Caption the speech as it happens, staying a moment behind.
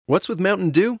What's with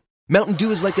Mountain Dew? Mountain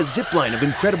Dew is like a zipline of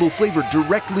incredible flavor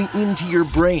directly into your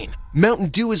brain. Mountain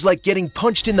Dew is like getting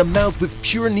punched in the mouth with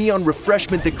pure neon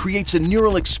refreshment that creates a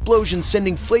neural explosion,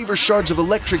 sending flavor shards of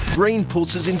electric brain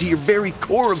pulses into your very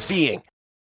core of being.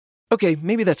 Okay,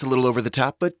 maybe that's a little over the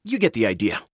top, but you get the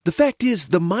idea. The fact is,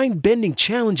 the mind-bending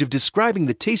challenge of describing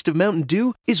the taste of Mountain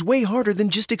Dew is way harder than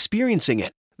just experiencing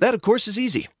it. That, of course, is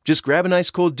easy. Just grab an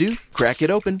ice cold Dew, crack it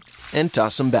open, and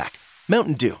toss them back.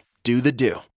 Mountain Dew. Do the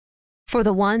Dew. For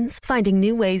the ones finding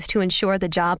new ways to ensure the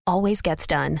job always gets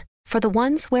done. For the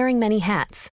ones wearing many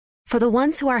hats. For the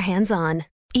ones who are hands-on,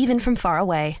 even from far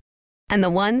away. And the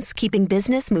ones keeping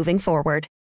business moving forward.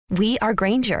 We are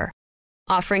Grainger,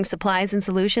 offering supplies and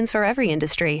solutions for every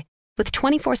industry, with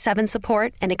 24/7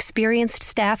 support and experienced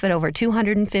staff at over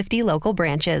 250 local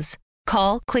branches.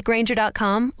 Call, click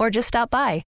Grainger.com, or just stop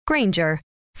by. Grainger,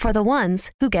 for the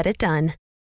ones who get it done.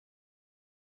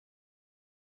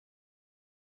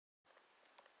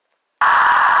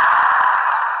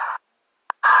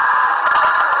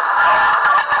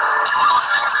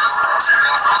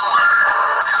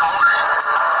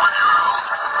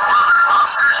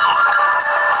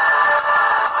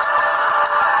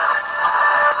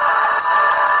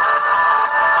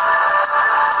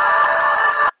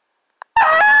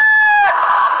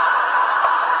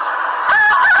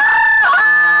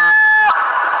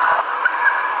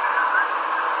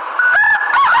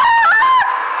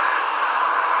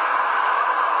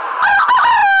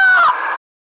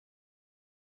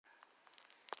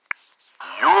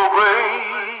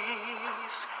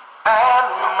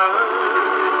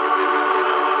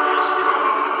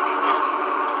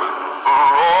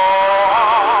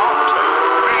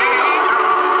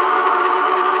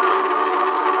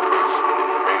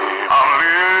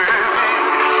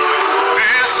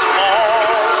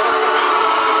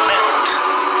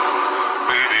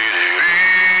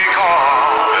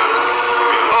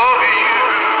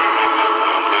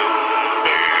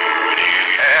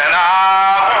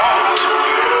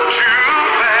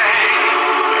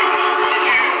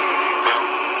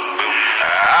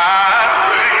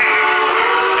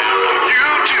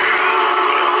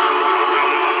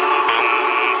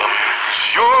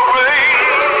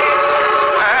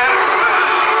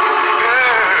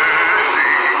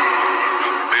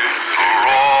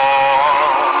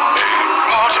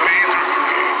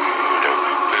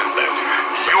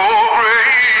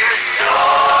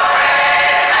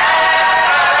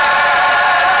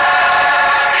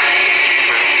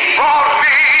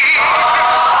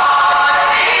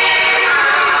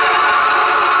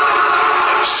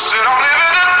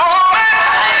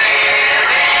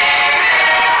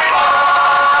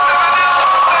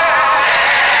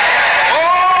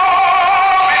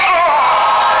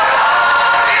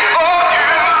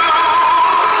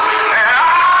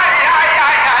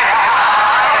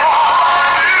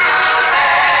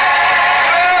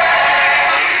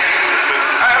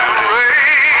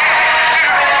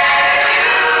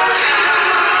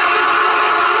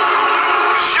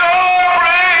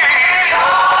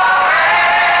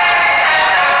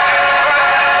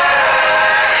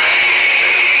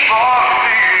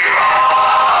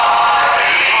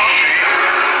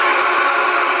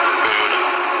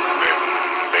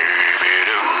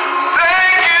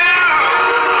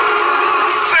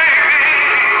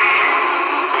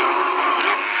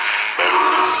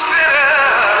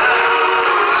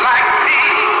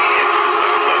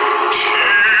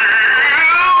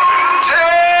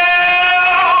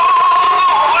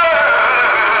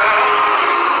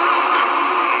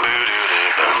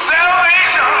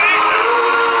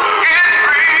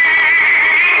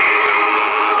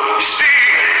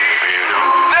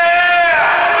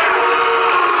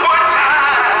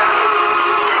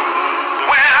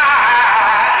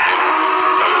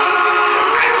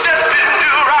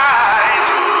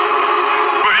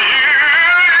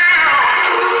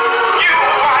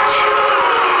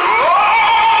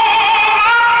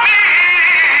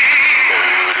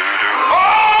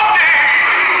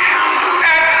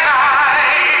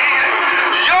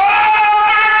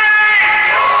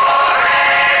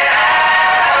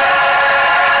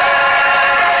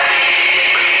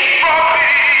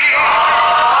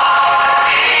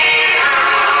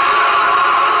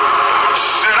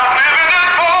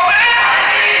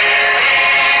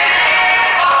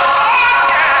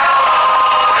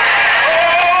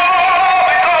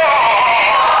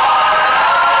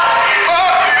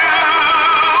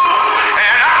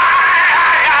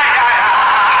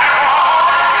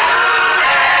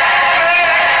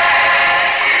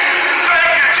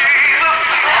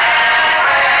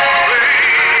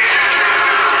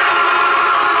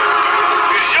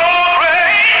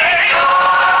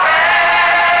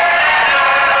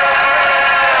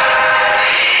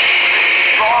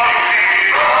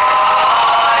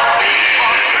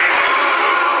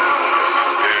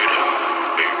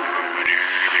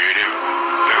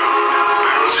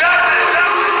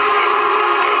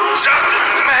 Justice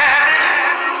demanded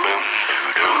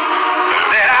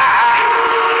that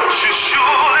I should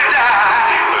surely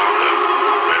die.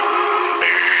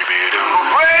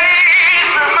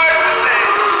 Grace and mercy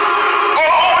says,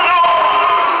 oh no,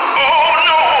 oh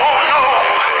no, oh no.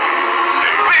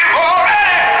 We've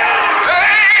already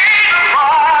paid the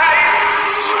price.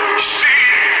 See,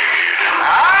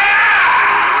 I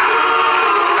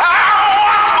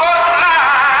once was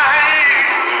blind.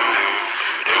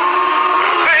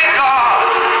 Thank God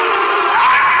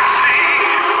I can see.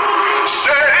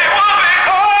 Say it was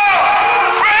because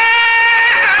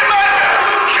grace and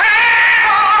mercy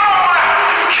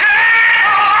came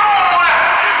on,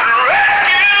 and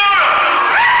rescued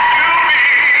me.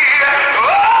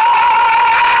 Oh,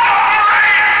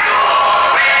 grace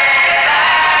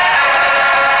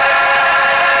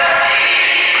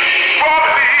brought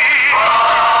me.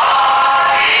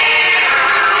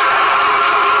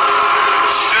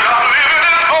 Should I live in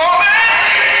this moment?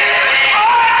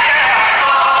 Oh yeah.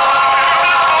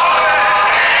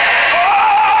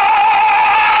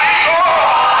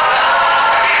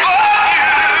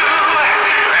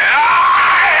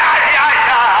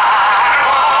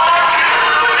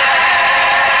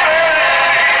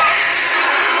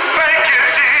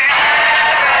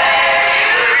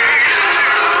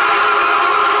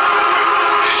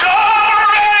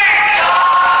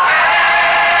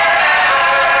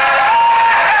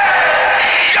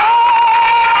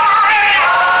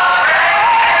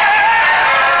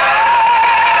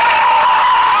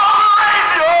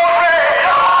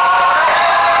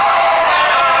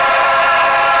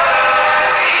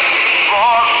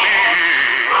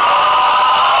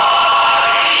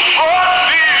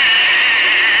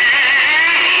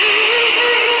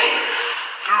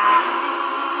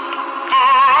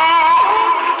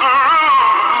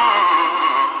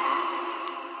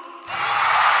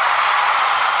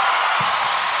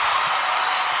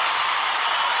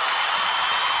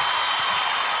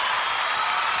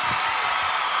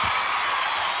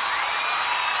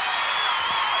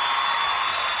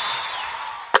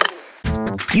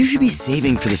 You should be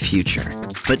saving for the future,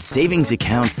 but savings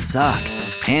accounts suck,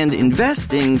 and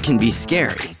investing can be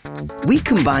scary. We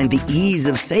combine the ease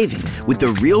of savings with the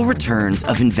real returns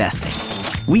of investing.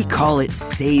 We call it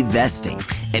Save Vesting,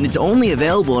 and it's only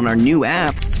available in our new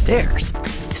app, Stairs.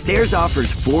 Stairs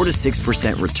offers 4 to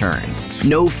 6% returns,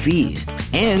 no fees,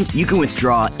 and you can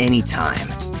withdraw anytime.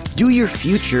 Do your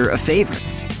future a favor.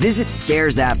 Visit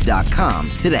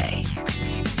stairsapp.com today.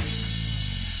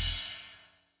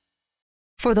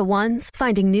 For the ones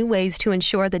finding new ways to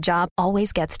ensure the job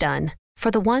always gets done.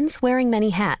 For the ones wearing many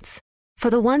hats.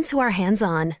 For the ones who are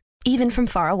hands-on, even from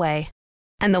far away.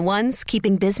 And the ones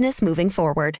keeping business moving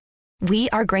forward. We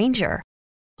are Grainger,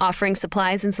 offering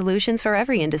supplies and solutions for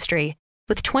every industry,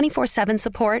 with 24/7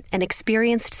 support and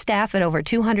experienced staff at over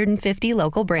 250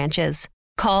 local branches.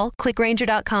 Call, click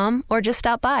Grainger.com, or just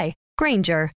stop by.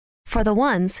 Grainger, for the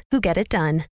ones who get it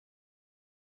done.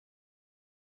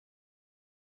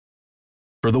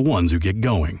 For the ones who get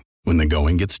going when the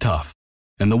going gets tough,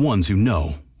 and the ones who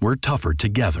know we're tougher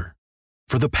together.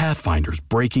 For the Pathfinders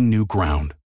breaking new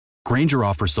ground, Grainger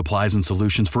offers supplies and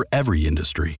solutions for every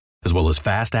industry, as well as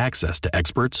fast access to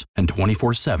experts and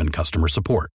 24/7 customer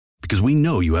support. Because we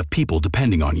know you have people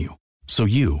depending on you, so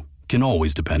you can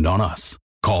always depend on us.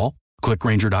 Call, click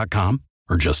Grainger.com,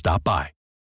 or just stop by.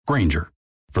 Grainger,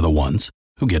 for the ones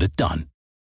who get it done.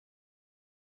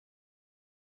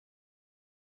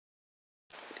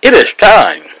 It is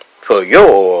time for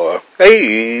your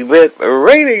favorite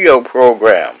radio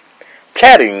program,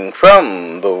 Chatting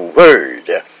from the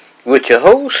Word, with your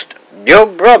host, your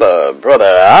brother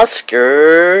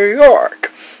Oscar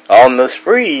York, on the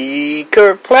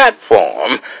Spreaker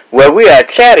platform, where we are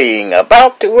chatting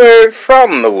about the Word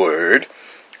from the Word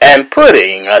and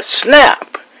putting a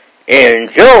snap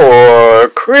in your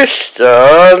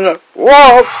Christian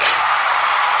walk.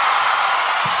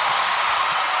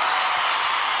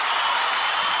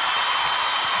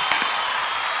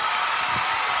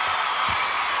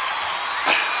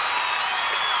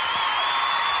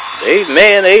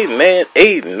 Amen, amen,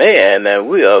 amen, and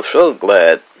we are so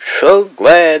glad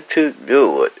to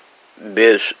do it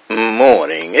this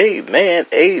morning. Amen,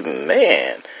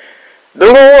 amen.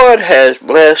 The Lord has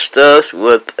blessed us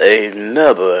with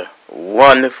another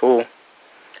wonderful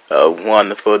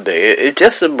day. It's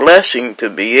just a blessing to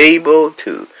be able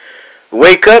to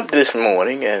wake up this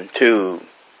morning and to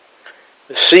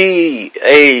see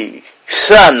a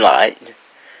sunlight,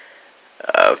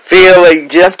 feel a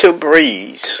gentle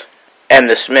breeze, and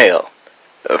the smell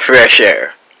of fresh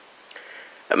air.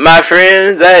 My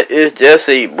friends, that is just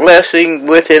a blessing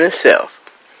within itself.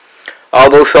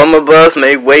 Although some of us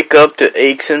may wake up to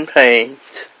aches and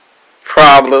pains,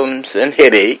 problems and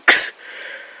headaches,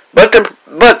 but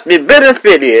the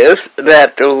benefit is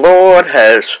that the Lord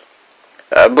has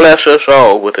blessed us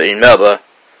all with another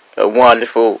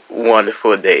wonderful,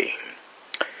 wonderful day.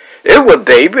 It was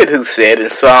David who said in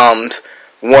Psalms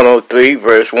 103,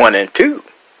 verse 1 and 2,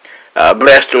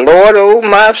 bless the Lord, O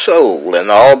my soul, and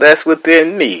all that's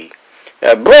within me.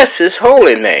 Bless his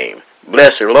holy name.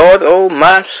 Bless the Lord, O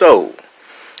my soul,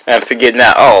 and forget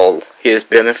not all his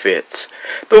benefits.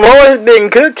 The Lord has been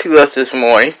good to us this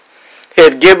morning. He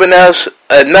has given us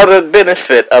another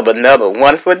benefit of another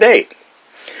wonderful day.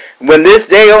 When this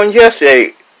day on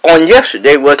yesterday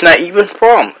was not even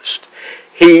promised,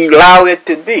 he allowed it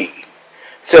to be,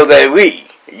 so that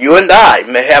you and I,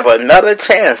 may have another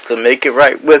chance to make it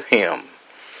right with him.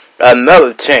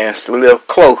 Another chance to live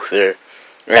closer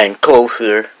and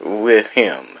closer with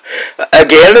him.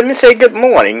 Again, let me say good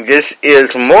morning. This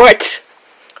is March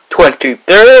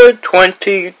 23rd,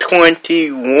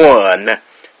 2021,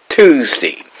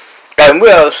 Tuesday. And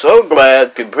we are so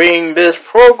glad to bring this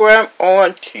program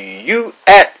on to you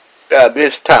at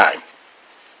this time.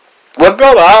 What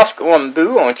Brother Oscar wants to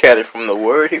do on Chatting from the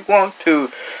Word, he wants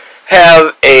to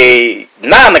have a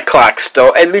 9 o'clock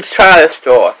start, at least try to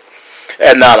start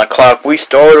at 9 o'clock. We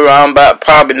started around about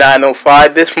probably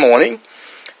 9:05 this morning.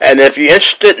 And if you're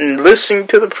interested in listening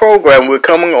to the program, we're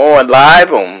coming on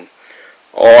live on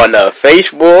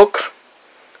Facebook,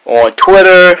 on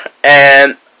Twitter,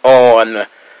 and on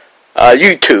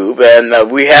YouTube. And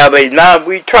we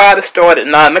try to start at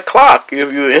 9 o'clock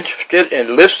if you're interested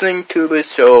in listening to the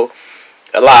show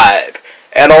live.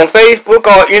 And on Facebook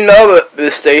or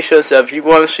the stations, if you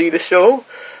want to see the show,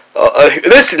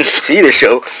 listen to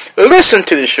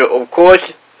the show. Of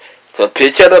course, it's a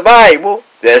picture of the Bible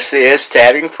that says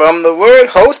Chatting from the Word,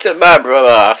 hosted by Brother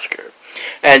Oscar.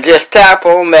 And just tap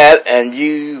on that and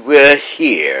you will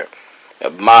hear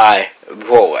my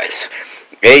voice.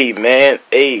 Amen,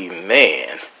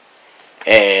 amen,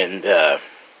 and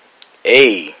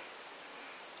amen.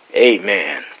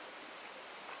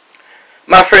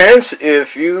 My friends,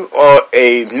 if you are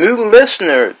a new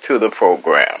listener to the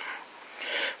program,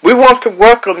 we want to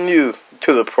welcome you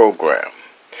to the program.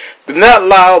 Do not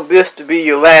allow this to be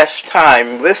your last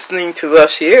time listening to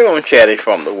us here on Chatting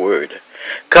from the Word.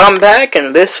 Come back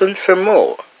and listen some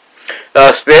more.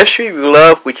 Especially if you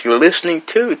love what you're listening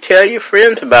to, tell your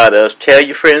friends about us. Tell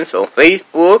your friends on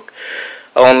Facebook,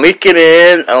 on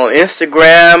LinkedIn, on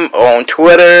Instagram, on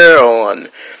Twitter, on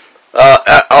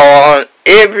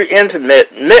every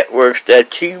internet network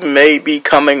that you may be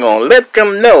coming on. Let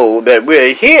them know that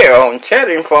we're here on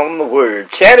Chatting from the Word,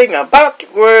 chatting about the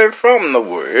Word from the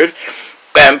Word,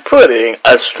 and putting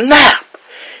a snap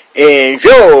in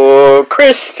your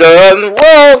Christian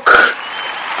walk.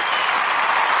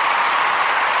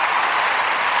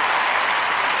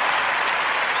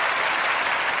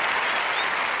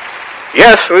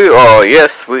 Yes, we are.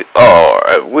 Yes, we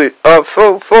are. We are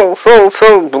so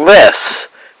blessed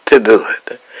to do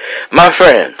it. My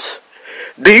friends,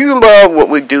 do you love what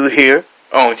we do here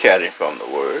on Chatting from the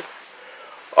Word?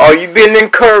 Are you being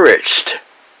encouraged?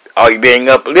 Are you being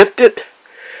uplifted?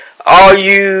 Are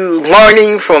you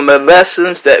learning from the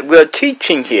lessons that we're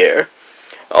teaching here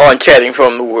on Chatting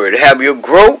from the Word? Have your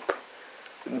growth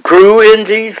grew in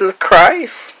Jesus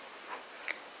Christ?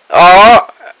 Or,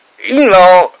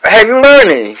 have you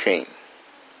learned anything?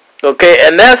 Okay,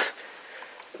 and that's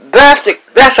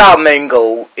our main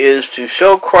goal, is to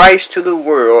show Christ to the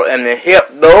world and to help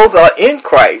those that are in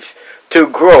Christ to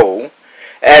grow,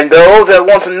 and those that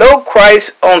want to know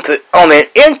Christ on an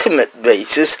intimate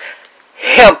basis,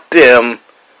 help them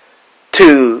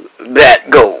to that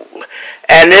goal.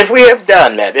 And if we have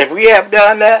done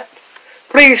that,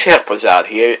 please help us out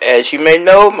here. As you may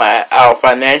know, our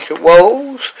financial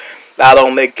woes, I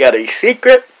don't make that a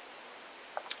secret.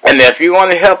 And if you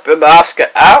want to help Oscar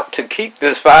out to keep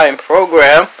this fine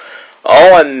program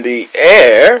on the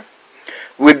air,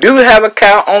 we do have an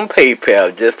account on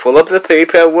PayPal. Just pull up the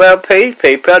PayPal webpage,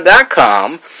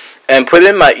 paypal.com, and put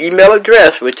in my email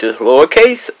address, which is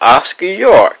lowercase Oscar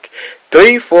York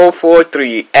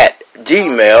 3443 at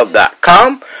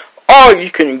gmail.com. Or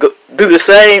you can do the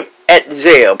same at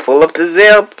Zelle. Pull up the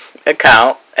Zelle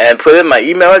account and put in my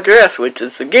email address, which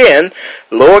is again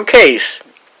lowercase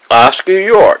Oscar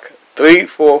York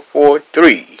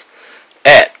 3443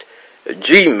 at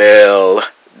gmail.com.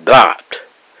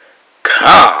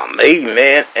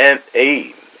 Amen and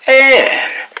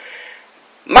amen.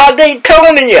 My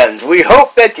Daytonians, we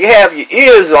hope that you have your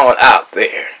ears on out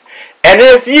there. And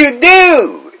if you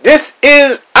do, this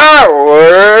is our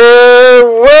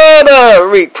weather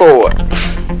report.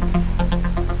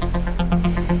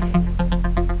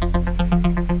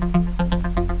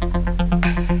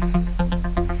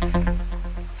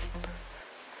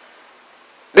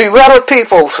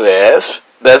 people says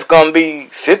there's going to be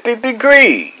 50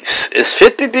 degrees. It's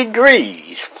 50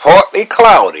 degrees, partly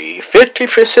cloudy,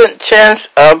 50% chance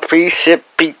of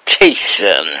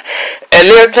precipitation. And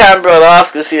every time Brother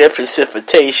Oscar sees that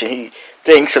precipitation, he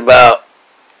thinks about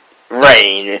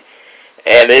rain.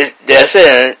 And they're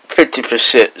saying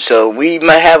 50%. So we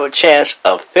might have a chance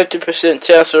of 50%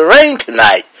 chance of rain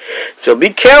tonight. So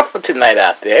be careful tonight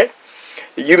out there.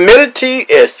 Humidity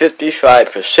is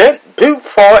 55%. Dew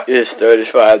point is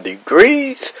 35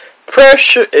 degrees.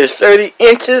 Pressure is 30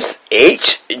 inches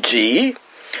Hg.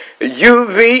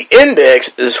 UV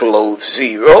index is below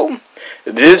 0.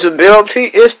 Visibility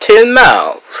is 10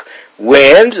 miles.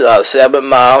 Winds are 7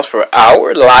 miles per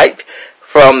hour. Light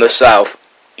from the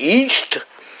southeast.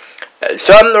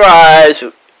 Sunrise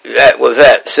that was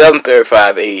at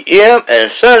 7:35 a.m.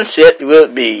 and sunset will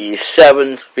be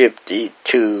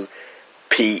 7:52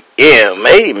 p.m.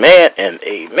 Amen and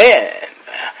amen.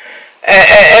 And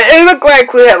it look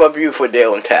like we have a beautiful day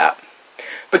on tap.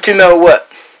 But you know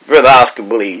what Brother Oscar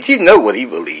believes? You know what he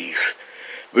believes.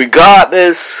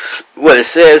 Regardless what it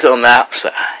says on the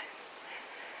outside.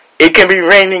 It can be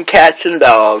raining cats and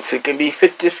dogs. It can be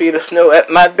 50 feet of snow at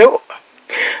my door.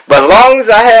 But as long as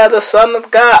I have the Son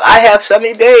of God, I have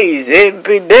sunny days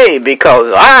every day because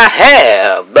I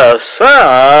have the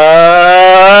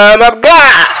Son of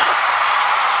God.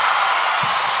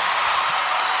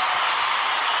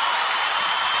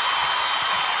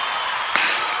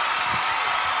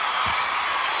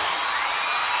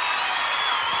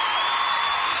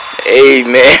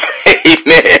 Amen.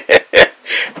 Amen.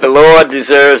 The Lord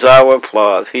deserves our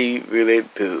applause. He really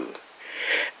do.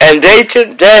 And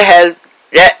Dayton, that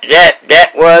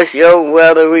was your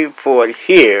weather report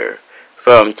here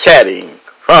from Chatting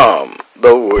from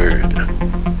the Word.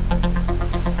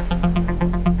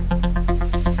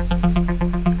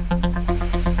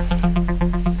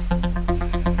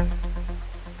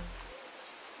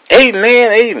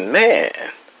 Amen, amen.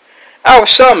 Our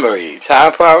summary,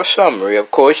 time for our summary.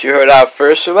 Of course, you heard our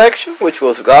first selection, which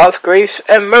was God's Grace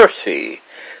and Mercy,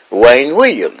 Wayne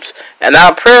Williams. And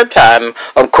our prayer time,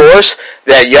 of course,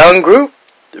 that young group,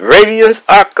 Radiance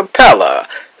a cappella,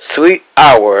 Sweet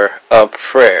Hour of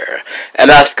Prayer.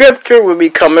 And our scripture will be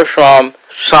coming from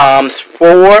Psalms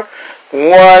 4,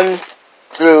 1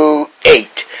 through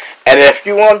 8. And if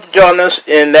you want to join us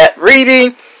in that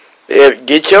reading,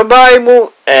 get your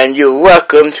Bible and you're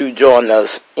welcome to join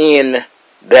us in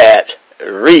that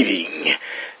reading.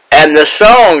 And the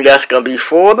song that's going to be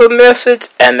for the message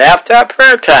and after our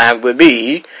prayer time will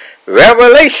be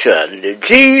Revelation.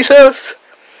 Jesus,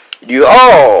 you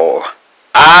all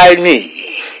I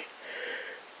need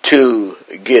to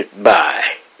get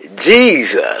by.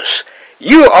 Jesus,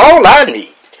 you all I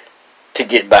need to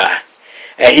get by.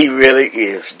 And he really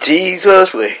is.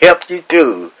 Jesus will help you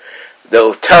through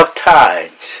those tough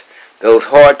times, those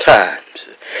hard times,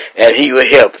 and he will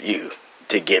help you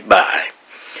to get by.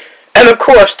 And of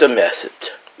course the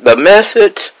message,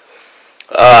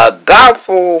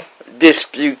 doubtful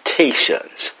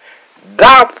disputations.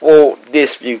 Doubtful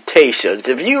disputations.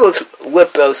 If you was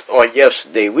with us on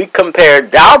yesterday, we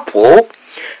compared doubtful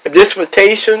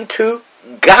disputation to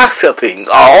gossiping,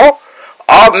 or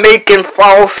making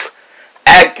false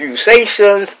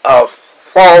accusations of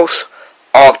false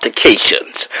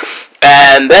altercations.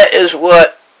 And that is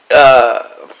what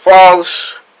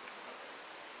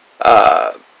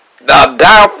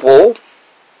doubtful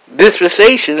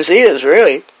dispensations is,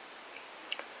 really.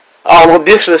 Although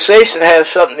dispensation has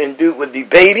something to do with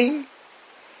debating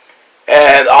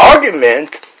and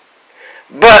argument,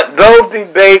 but those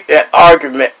debate and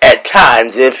argument at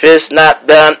times, if it's not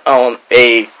done on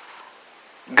a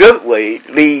good way,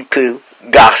 lead to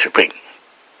gossiping.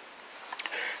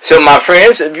 So my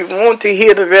friends, if you want to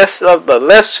hear the rest of the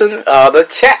lesson, the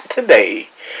chat today,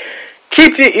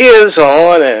 keep your ears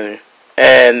on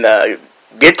and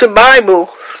get the Bible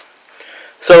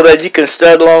so that you can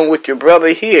study along with your brother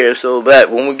here, so that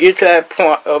when we get to that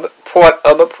part of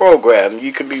the program,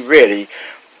 you can be ready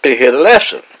to hear the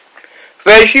lesson. For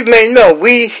as you may know,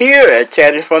 we here at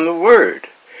Chatting from the Word,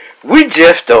 we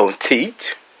just don't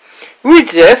teach, we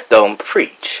just don't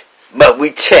preach, but we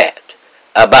chat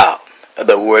about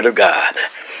the Word of God.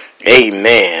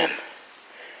 Amen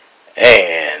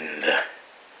and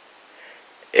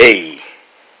amen.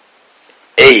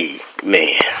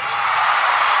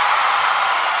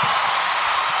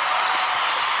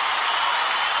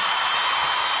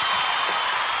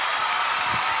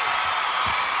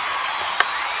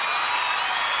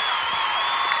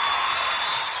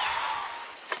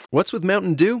 What's with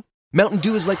Mountain Dew? Mountain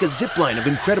Dew is like a zip line of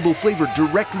incredible flavor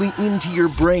directly into your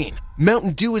brain.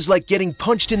 Mountain Dew is like getting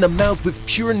punched in the mouth with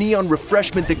pure neon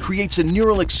refreshment that creates a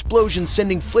neural explosion,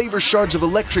 sending flavor shards of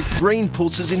electric brain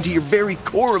pulses into your very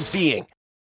core of being.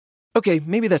 Okay,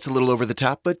 maybe that's a little over the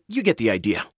top, but you get the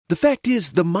idea. The fact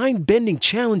is, the mind-bending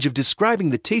challenge of describing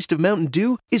the taste of Mountain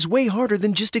Dew is way harder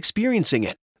than just experiencing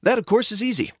it. That, of course, is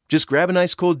easy. Just grab an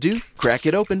ice cold Dew, crack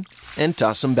it open, and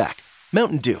toss them back.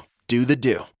 Mountain Dew. Do the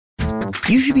Dew.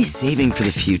 You should be saving for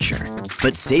the future,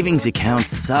 but savings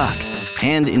accounts suck,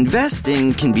 and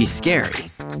investing can be scary.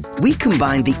 We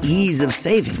combine the ease of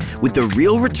savings with the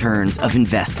real returns of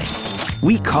investing.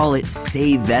 We call it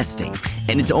Save Vesting,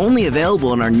 and it's only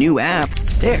available in our new app,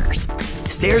 Stairs.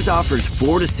 Stairs offers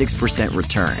 4 to 6%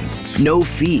 returns, no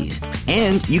fees,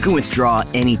 and you can withdraw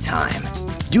anytime.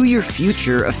 Do your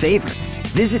future a favor.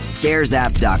 Visit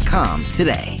stairsapp.com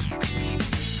today.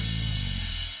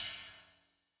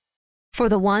 For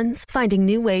the ones finding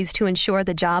new ways to ensure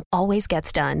the job always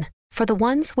gets done. For the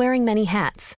ones wearing many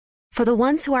hats. For the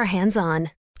ones who are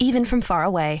hands-on, even from far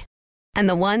away. And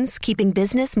the ones keeping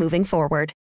business moving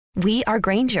forward. We are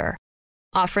Grainger,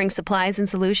 offering supplies and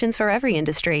solutions for every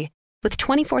industry, with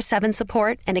 24/7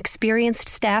 support and experienced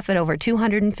staff at over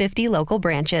 250 local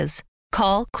branches.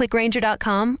 Call,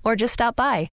 clickgrainger.com, or just stop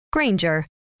by. Grainger,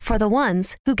 for the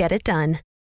ones who get it done.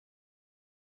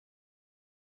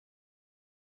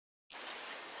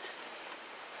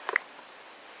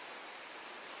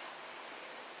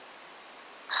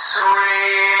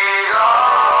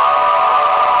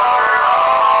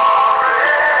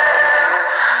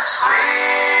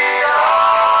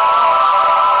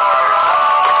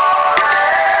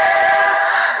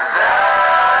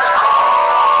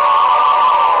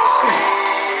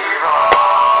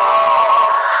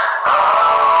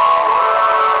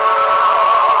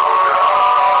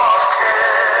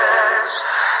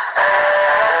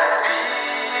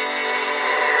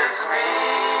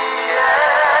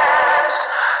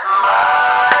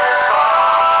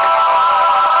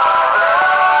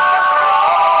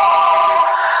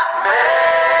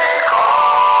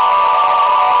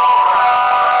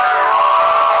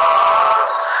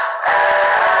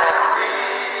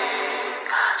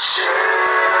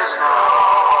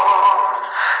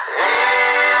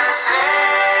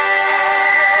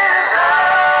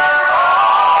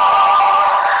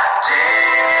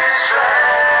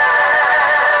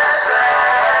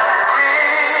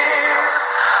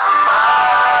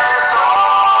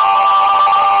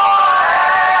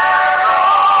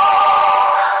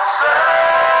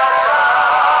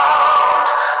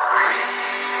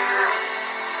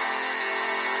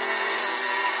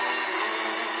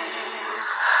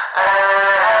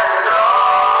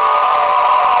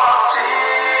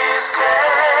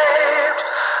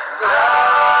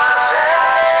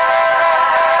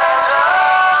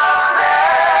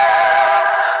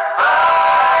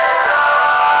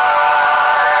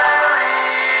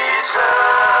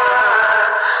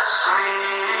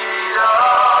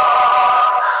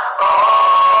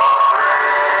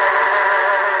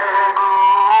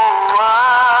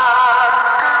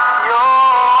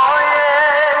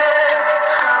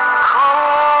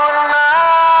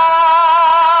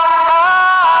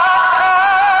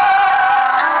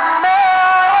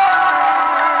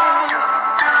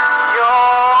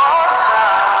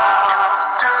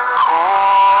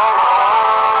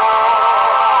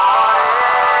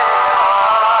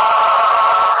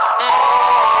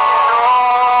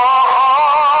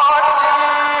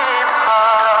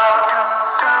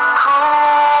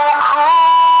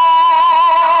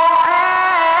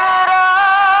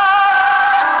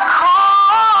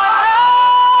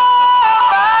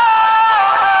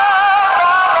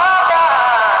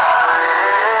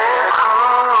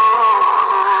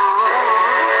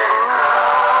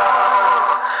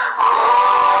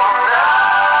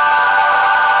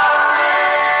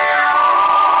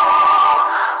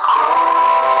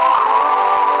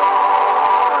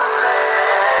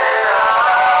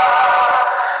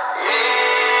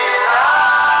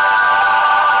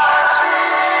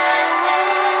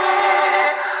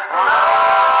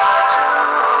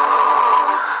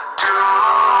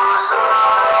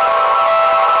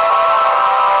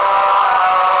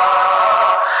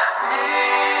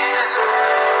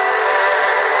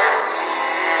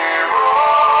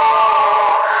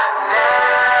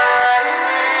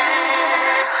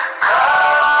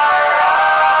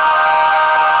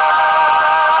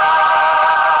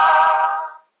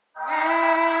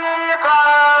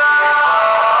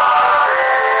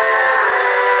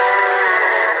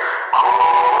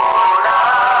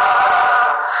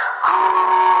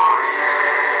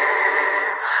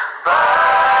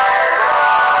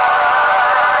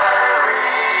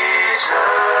 Return.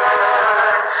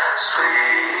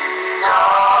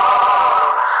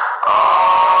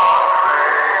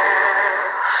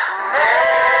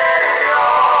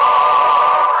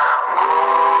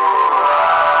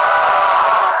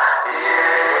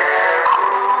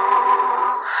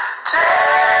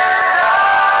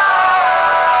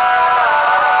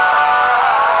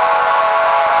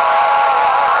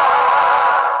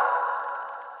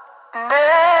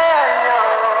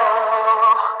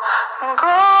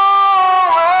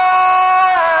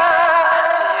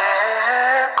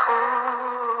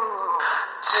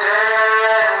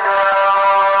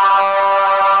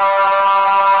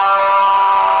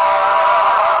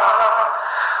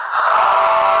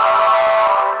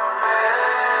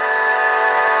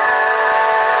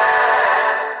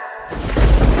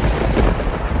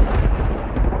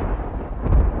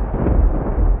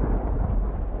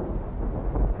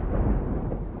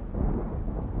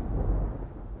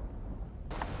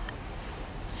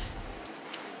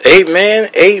 Amen,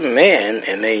 amen,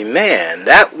 and amen.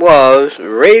 That was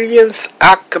Radiance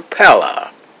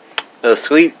Acapella, the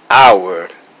sweet hour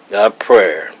of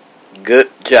prayer. Good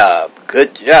job,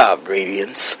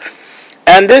 Radiance.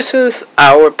 And this is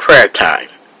our prayer time.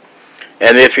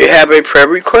 And if you have a prayer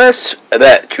request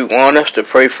that you want us to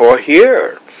pray for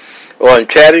here on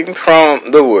Chatting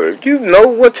from the Word, you know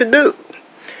what to do.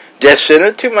 Just send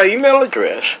it to my email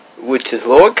address, which is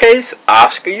lowercase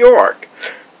Oscar York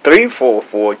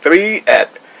 3443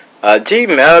 at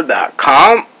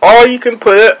gmail.com, or you can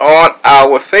put it on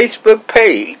our Facebook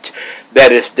page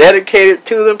that is dedicated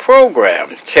to the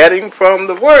program, Chatting from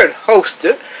the Word,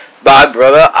 hosted by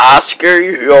Brother Oscar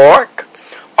York,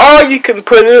 or you can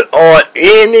put it on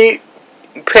any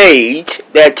page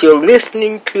that you're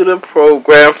listening to the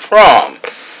program from.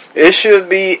 It should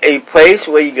be a place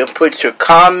where you can put your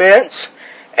comments,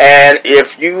 and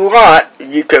if you want,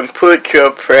 you can put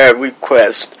your prayer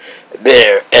request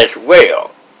there as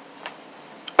well.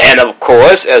 And of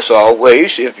course, as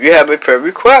always, if you have a prayer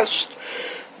request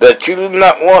that you do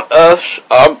not want us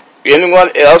or anyone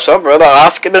else or Brother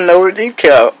Oscar to know the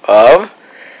detail of,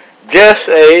 just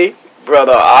say,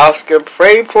 Brother Oscar,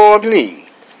 pray for me,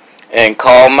 and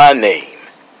call my name.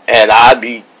 And I'd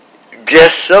be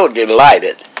just so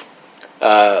delighted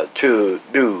to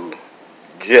do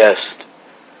just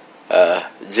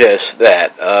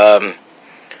that.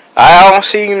 I don't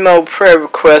see no prayer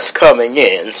requests coming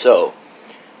in, so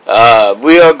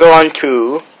we are going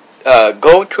to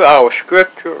go to our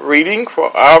scripture reading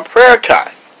for our prayer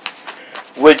time,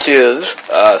 which is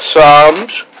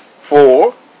Psalms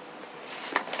 4,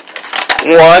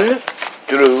 1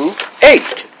 through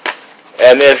 8.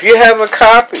 And if you have a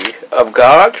copy of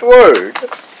God's Word,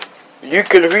 you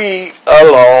can read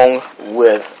along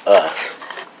with us.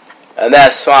 And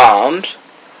that's Psalms,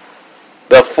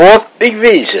 the 4th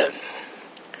division,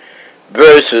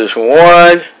 verses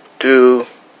 1 through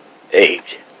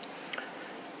 8.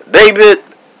 David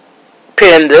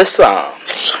penned the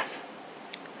Psalms.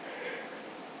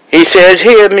 He says,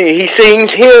 hear me. He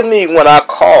sings, hear me when I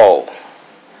call,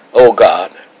 O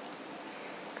God,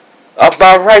 of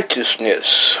my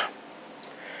righteousness.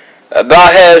 Thou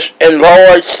hast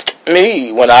enlarged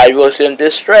me when I was in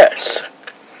distress.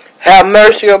 Have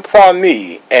mercy upon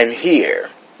me and hear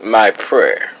my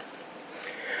prayer.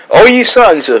 O ye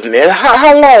sons of men,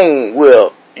 how long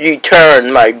will ye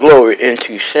turn my glory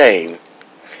into shame?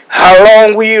 How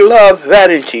long will ye love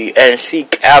vanity and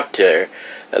seek after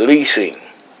leasing?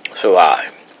 So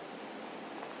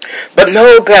but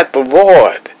know that the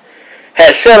Lord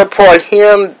has set upon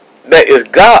him that is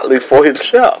godly for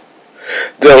himself.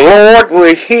 The Lord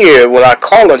will hear when I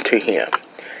call unto him.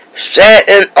 Stand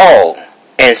in awe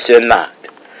and sin not.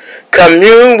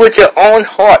 Commune with your own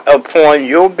heart upon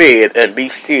your bed and be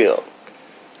still.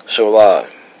 So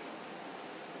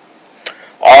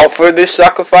offer the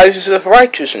sacrifices of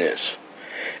righteousness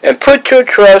and put your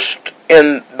trust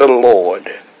in the Lord.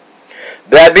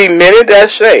 There be many that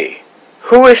say,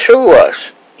 who will show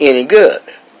us any good?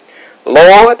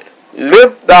 Lord,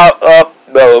 lift thou up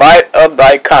the light of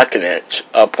thy countenance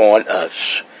upon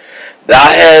us. Thou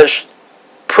hast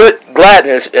put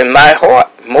gladness in my heart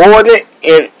more than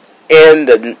in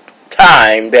the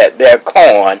time that their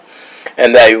corn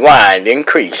and their wine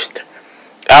increased.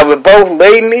 I will both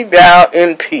lay me down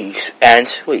in peace and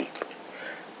sleep.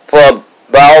 For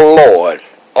thou, Lord,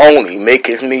 only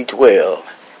makest me dwell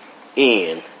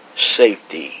in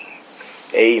safety.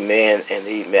 Amen and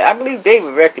amen. I believe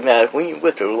David recognized when you're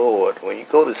with the Lord, when you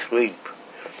go to sleep,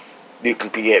 you can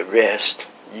be at rest.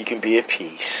 You can be at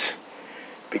peace.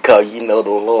 Because you know the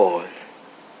Lord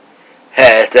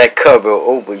has that cover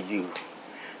over you,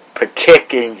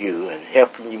 protecting you and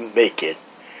helping you make it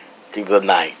through the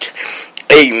night.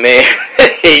 Amen.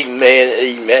 Amen.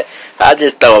 Amen. I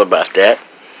just thought about that.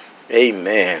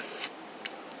 Amen.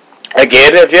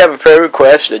 Again, if you have a prayer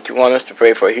request that you want us to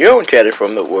pray for here on Chatting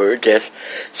from the Word, just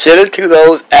send it to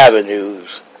those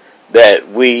avenues that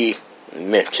we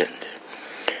mentioned.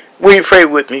 Will you pray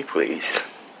with me, please?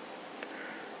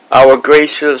 Our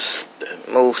gracious,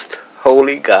 most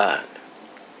holy God,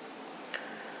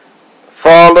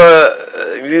 Father,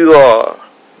 you are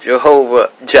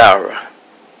Jehovah Jireh.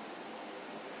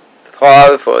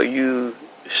 Father, for you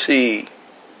see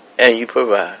and you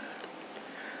provide.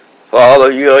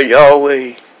 Father, you're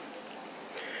Yahweh.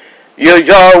 You're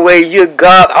Yahweh, you're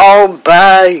God all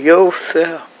by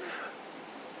yourself.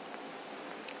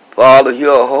 Father,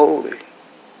 you're holy,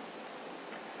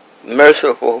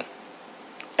 merciful,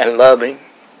 and loving.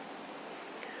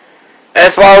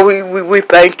 And Father, we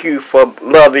thank you for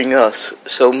loving us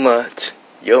so much,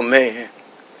 your man.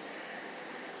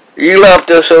 You loved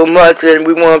us so much, and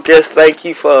we want to just thank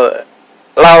you for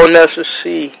allowing us to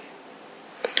see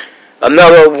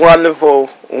another wonderful,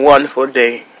 wonderful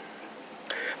day.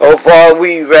 Oh, Father,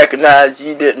 we recognize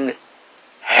you didn't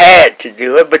had to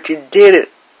do it, but you did it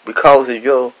because of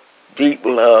your deep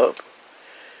love,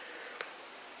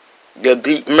 your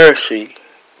deep mercy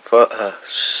for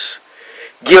us,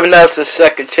 giving us a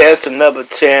second chance, another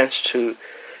chance to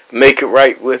make it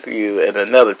right with you, and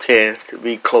another chance to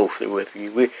be closer with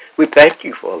you. We thank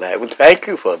you for that. We thank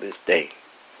you for this day.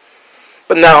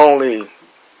 But not only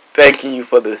thanking you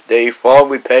for this day, Father,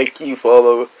 we thank you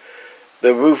for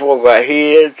the roof over our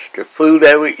heads, the food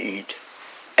that we eat,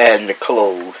 and the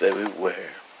clothes that we wear.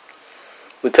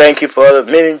 We thank you for the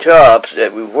many jobs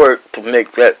that we work to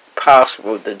make that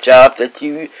possible, the jobs that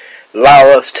you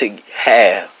allow us to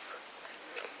have.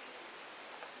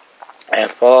 And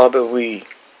Father, we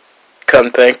come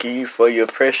thanking you for your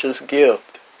precious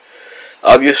gift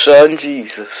of your Son,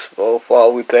 Jesus. Oh,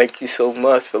 Father, we thank you so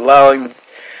much for allowing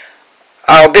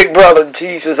our big brother,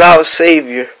 Jesus, our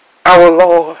Savior, our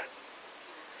Lord,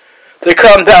 to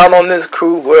come down on this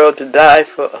cruel world to die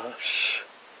for us.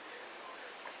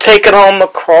 Taking on the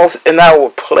cross in our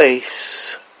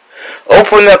place.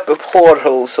 Open up the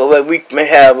portal so that we may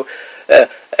have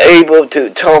able to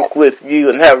talk with you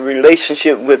and have a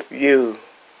relationship with you.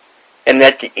 And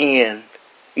at the end,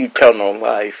 eternal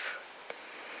life.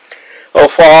 Oh,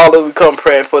 Father, we come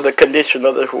praying for the condition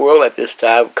of this world at this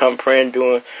time. We come praying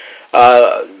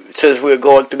since we're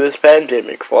going through this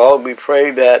pandemic. Father, we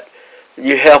pray that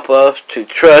you help us to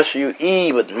trust you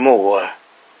even more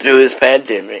through this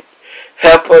pandemic.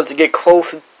 Help us to get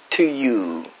closer to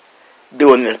you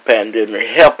during this pandemic.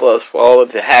 Help us,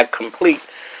 Father, to have complete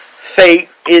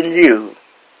faith in you,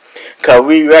 because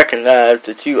we recognize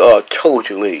that you are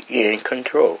totally in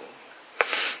control.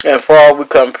 And Father, we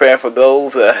come praying for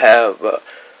those that have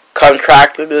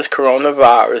contracted this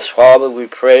coronavirus. Father, we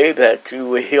pray that you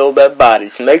will heal their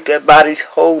bodies, make their bodies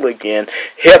whole again,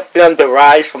 help them to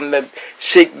rise from the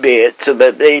sick bed so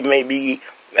that they may be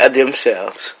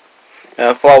themselves.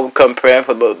 And Father, we come praying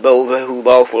for those who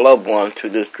lost loved ones to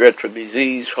this dreadful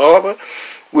disease. Father,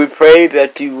 we pray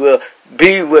that you will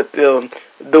be with them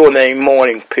during a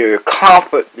mourning period.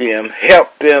 Comfort them.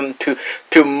 Help them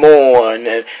to mourn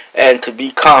and to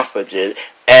be comforted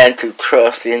and to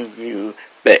trust in you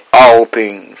that all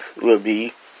things will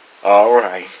be all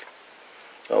right.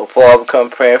 So, Father, come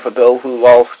praying for those who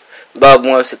lost loved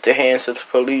ones at the hands of the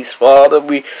police. Father,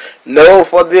 we know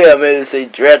for them it is a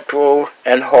dreadful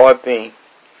and hard thing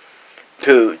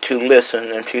to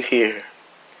listen and to hear.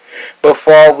 But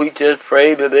Father, we just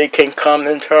pray that they can come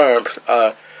in terms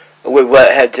with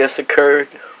what had just occurred,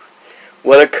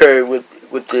 what occurred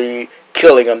with the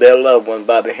killing of their loved one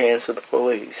by the hands of the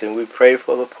police. And we pray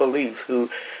for the police who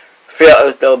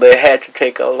felt as though they had to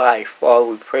take a life. Father,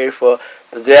 we pray for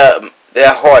their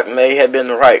heart may have been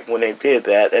right when they did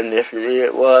that, and if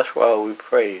it was, Father, we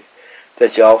pray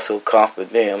that you also comfort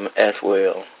them as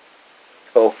well.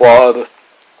 Oh, Father,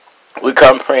 we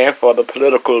come praying for the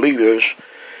political leaders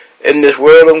in this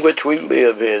world in which we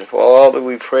live in. Father,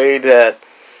 we pray that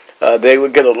they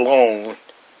would get along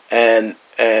and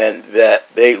that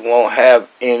they won't have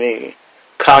any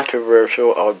controversial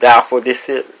or doubtful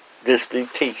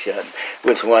disputation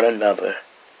with one another.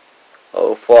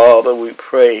 Oh, Father, we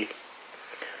pray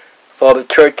for the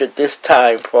church at this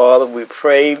time. Father, we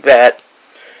pray that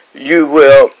you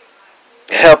will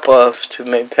help us to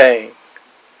maintain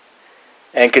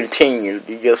and continue to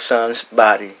be your Son's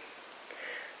body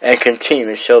and continue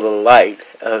to show the light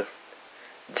of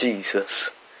Jesus.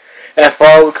 And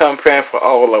Father, we come praying for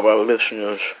all of our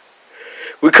listeners.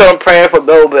 We come praying for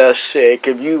those that are sick.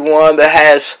 If you one that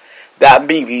has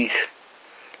diabetes,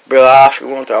 Brother Oscar,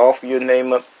 we want to offer your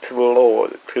name up to the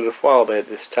Lord, to the Father at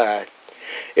this time.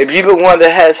 If you're the one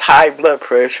that has high blood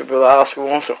pressure, Brother Oscar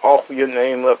wants to offer your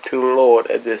name up to the Lord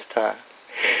at this time.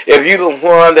 If you're the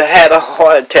one that had a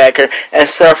heart attack and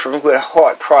suffering with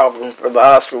heart problems, Brother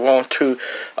Oscar wants to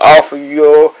offer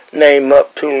your name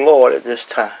up to the Lord at this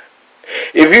time.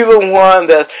 If you're the one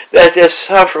that's just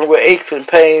suffering with aches and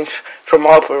pains from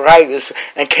arthritis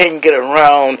and can't get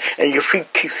around and your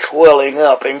feet keep swelling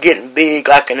up and getting big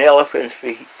like an elephant's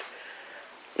feet,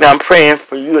 now I'm praying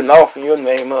for you and offering your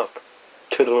name up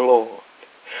to the Lord.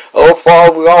 Oh,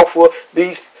 Father, we offer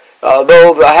these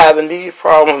those that are having these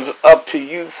problems up to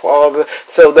you, Father,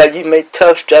 so that you may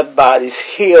touch their bodies,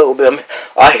 heal them,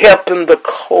 or help them to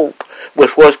cope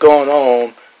with what's going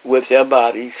on with their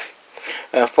bodies.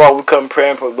 And Father, we come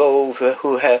praying for those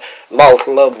who have lost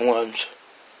loved ones,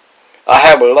 or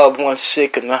have a loved one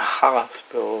sick in the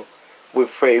hospital. We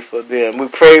pray for them. We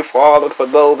pray, Father, for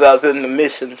those out in the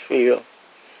mission field.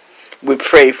 We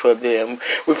pray for them.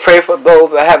 We pray for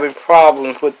those that are having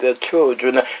problems with their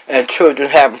children and children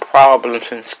having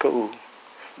problems in school.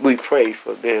 We pray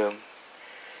for them.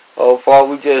 Oh,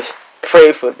 Father, we just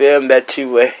pray for them that you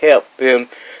will help them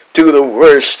through the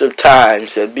worst of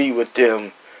times and be with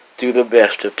them through the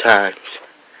best of times.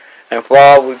 And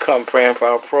Father, we come praying for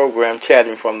our program,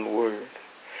 Chatting from the Word.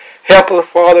 Help us,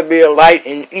 Father, be a light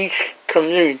in each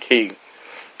community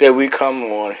that we come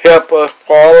on. Help us,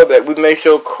 Father, that we may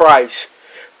show Christ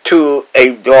to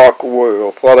a dark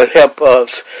world. Father, help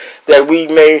us that we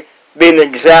may be an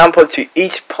example to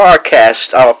each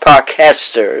podcast, our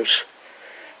podcasters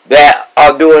that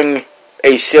are doing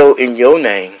a show in your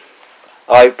name,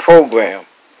 or a program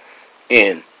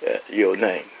in your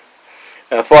name.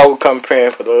 And Father, we come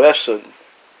praying for the lesson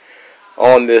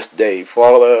on this day.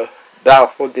 Father,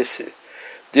 Doubtful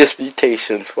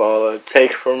disputations, Father,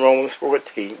 take from Romans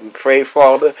 14. We pray,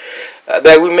 Father,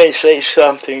 that we may say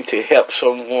something to help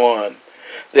someone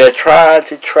that trying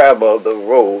to travel the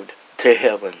road to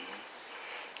heaven.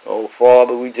 Oh,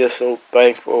 Father, we just so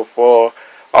thankful for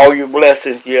all your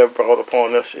blessings you have brought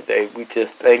upon us today. We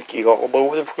just thank you all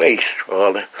over the place,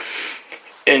 Father.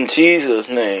 In Jesus'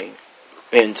 name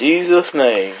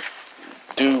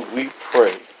do we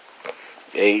pray.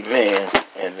 Amen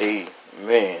and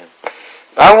amen.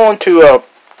 I want to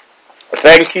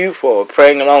thank you for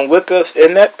praying along with us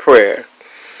in that prayer.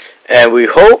 And we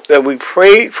hope that we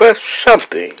prayed for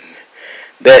something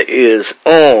that is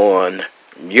on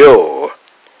your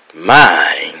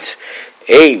minds.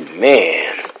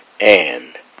 Amen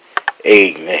and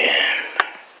amen.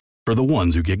 For the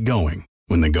ones who get going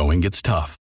when the going gets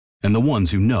tough, and the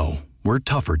ones who know we're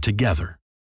tougher together.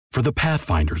 For the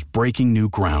Pathfinders breaking new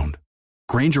ground,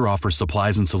 Grainger offers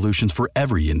supplies and solutions for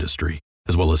every industry,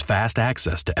 as well as fast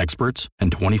access to experts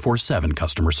and 24/7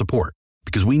 customer support.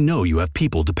 Because we know you have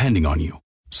people depending on you,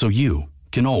 so you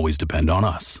can always depend on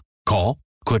us. Call,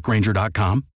 click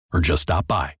Grainger.com, or just stop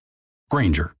by.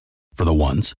 Grainger, for the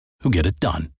ones who get it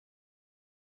done.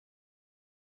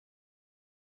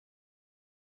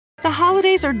 The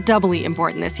holidays are doubly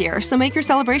important this year, so make your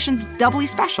celebrations doubly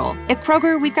special. At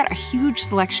Kroger, we've got a huge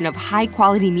selection of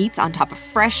high-quality meats on top of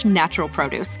fresh, natural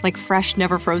produce, like fresh,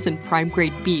 never-frozen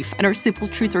prime-grade beef and our Simple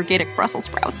Truth Organic Brussels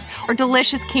sprouts, or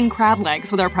delicious king crab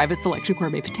legs with our private selection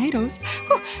gourmet potatoes.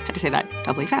 Whew, had to say that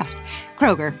doubly fast.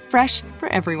 Kroger, fresh for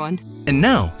everyone. And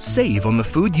now, save on the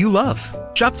food you love.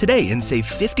 Shop today and save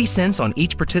 50 cents on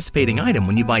each participating item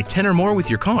when you buy 10 or more with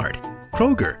your card.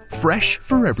 Kroger, fresh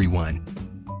for everyone.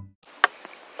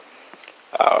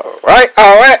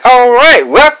 All right.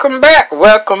 Welcome back.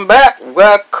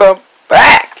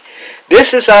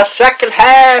 This is our second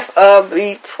half of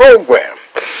the program.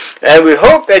 And we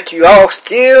hope that you all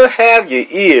still have your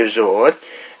ears on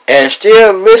and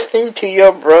still listening to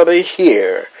your brother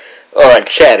here on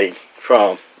Chatting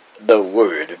from the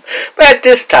Word. But at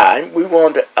this time, we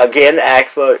want to again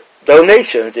ask for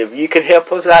donations. If you can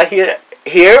help us out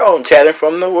here on Chatting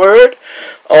from the Word,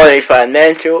 on a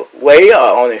financial way or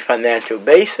on a financial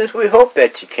basis, we hope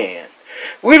that you can.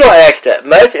 We don't ask that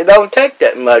much. It don't take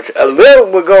that much. A little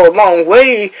will go a long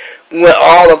way when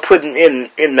all are putting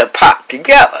in the pot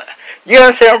together. You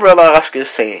understand what Brother Oscar is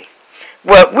saying?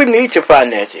 Well, we need your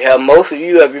financial help. Most of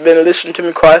you have been listening to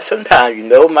me quite some time. You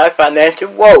know my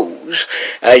financial woes.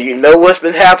 You know what's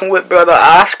been happening with Brother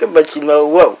Oscar, but you know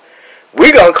what?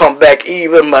 We're going to come back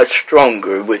even much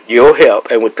stronger with your help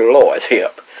and with the Lord's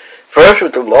help. First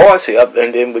with the Lord's help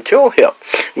and then with your help.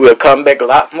 We'll come back a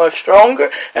lot much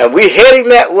stronger, and we're heading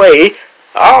that way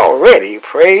already.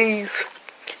 Praise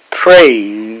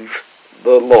the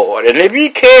Lord. And if you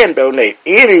can donate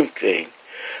anything,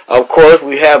 of course,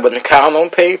 we have an account on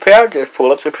PayPal. Just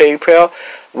pull up the PayPal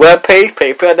webpage,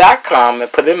 paypal.com, and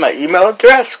put in my email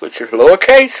address, which is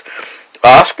lowercase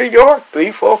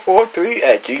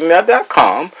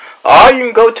OscarYork3443@gmail.com. Or you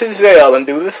can go to Zelle and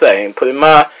do the same. Put in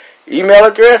my email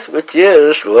address, which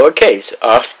is lowercase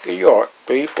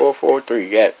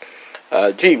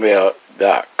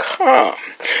OscarYork3443@gmail.com.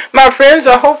 My friends,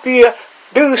 I hope you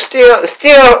do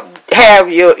still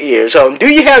have your ears on. Do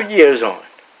you have your ears on?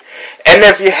 And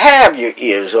if you have your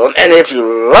ears on, and if you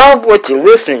love what you're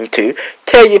listening to,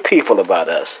 tell your people about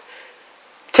us.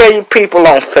 Tell your people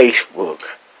on Facebook,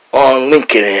 on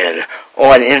LinkedIn,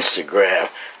 on Instagram,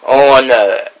 on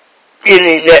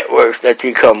any networks that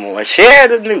you come on. Share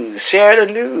the news,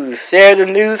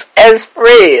 and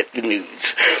spread the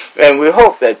news. And we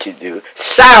hope that you do.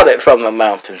 Shout it from the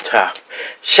mountaintop.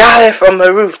 Shout it from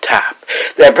the rooftop.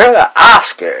 That Brother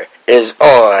Oscar is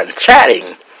on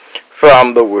Chatting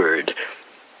from the Word.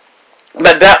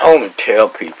 But not only tell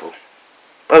people,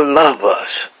 but love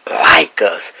us, like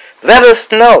us. Let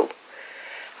us know.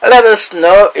 Let us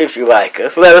know if you like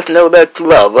us. Let us know that you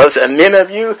love us. And many of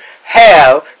you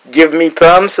have given me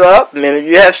thumbs up. Many of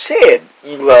you have said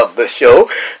you love the show.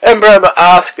 And Brother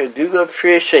Oscar, do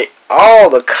appreciate all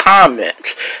the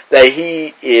comments that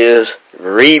he is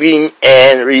reading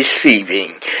and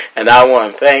receiving. And I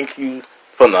want to thank you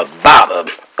from the bottom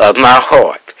of my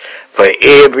heart for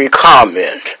every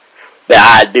comment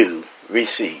that I do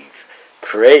receive.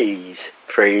 Praise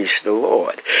the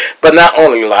Lord. But not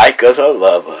only like us or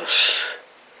love us,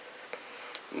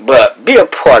 but be a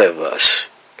part of us.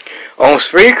 On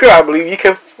Spreaker, I believe you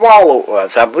can follow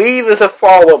us. I believe there's a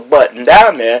follow button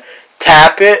down there.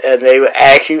 Tap it, and they will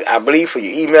ask you, I believe, for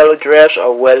your email address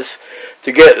or what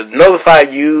to get notify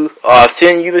you or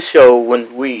send you the show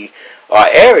when we are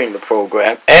airing the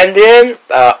program. And then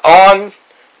on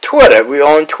Twitter, we're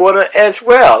on Twitter as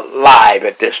well, live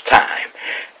at this time.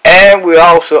 And we're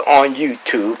also on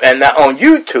YouTube. And now on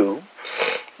YouTube,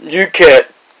 you can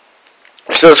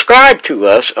subscribe to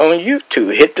us on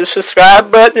YouTube. Hit the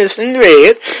subscribe button. It's in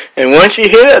red. And once you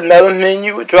hit it, another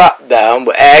menu will drop down.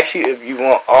 Will ask you if you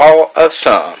want all or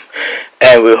some.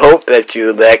 And we hope that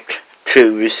you elect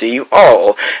to receive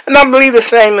all. And I believe the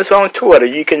same is on Twitter.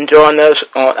 You can join us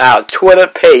on our Twitter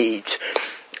page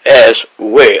as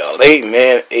well.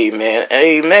 Amen, amen,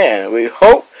 amen. We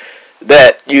hope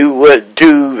that you would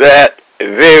do that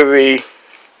very,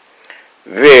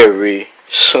 very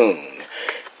soon.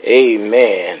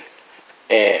 Amen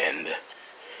and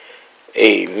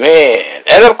amen.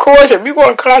 And of course, if you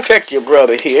want to contact your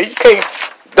brother here, you can't.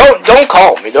 Don't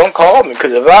call me. Don't call me,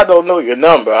 because if I don't know your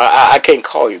number, I can't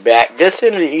call you back. Just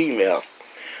send me an email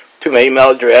to my email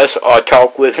address or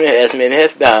talk with me, as many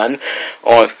has done,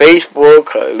 on Facebook,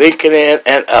 LinkedIn,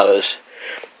 and others.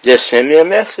 Just send me a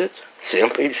message.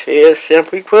 Simply said,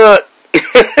 simply put.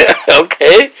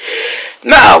 Okay?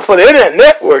 Now, for the internet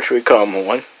networks we come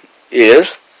on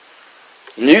is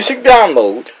Music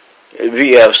Download,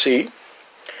 VLC,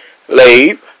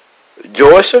 Lave,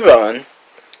 Joy Savan,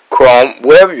 Chrome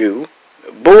WebView,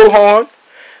 Bullhorn,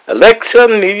 Alexa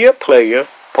Media Player,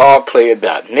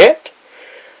 PowerPlayer.net,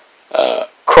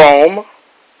 Chrome,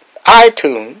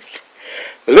 iTunes,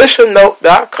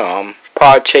 ListenNote.com,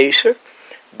 Podchaser,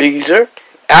 Deezer,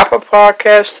 Apple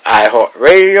Podcasts,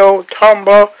 iHeartRadio,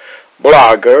 Tumblr,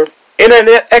 Blogger,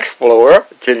 Internet Explorer,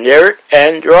 generic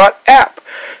Android app,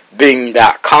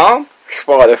 Bing.com,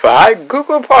 Spotify,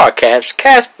 Google Podcasts,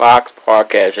 Castbox,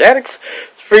 Podcast Addicts,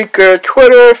 Spreaker,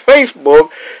 Twitter,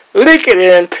 Facebook,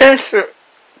 LinkedIn,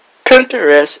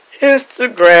 Pinterest,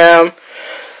 Instagram,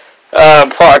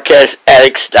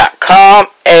 podcastaddicts.com,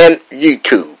 and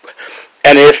YouTube.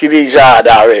 And if you desire a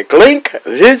direct link,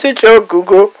 visit your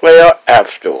Google Play or App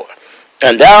Store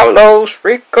and download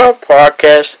Spreaker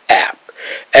Podcast app.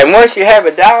 And once you have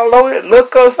it downloaded,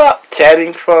 look us up,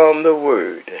 Chatting from the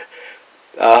Word,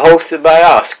 hosted by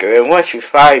Oscar. And once you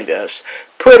find us,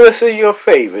 put us in your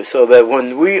favor so that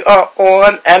when we are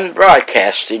on and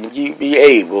broadcasting, you be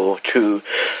able to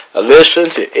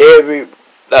listen to every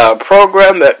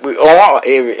program that we're on, or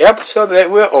every episode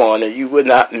that we're on, and you would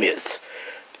not miss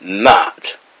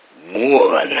not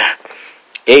one.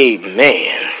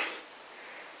 Amen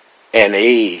and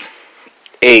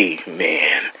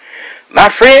amen. My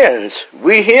friends,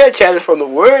 we here chatting from the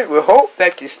Word. We hope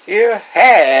that you still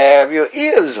have your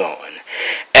ears on.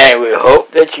 And we hope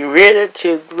that you're ready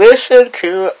to listen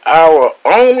to our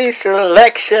only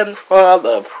selection for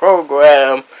the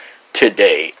program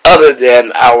today, other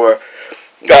than our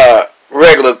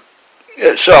regular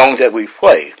songs that we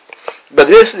play. But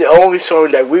this is the only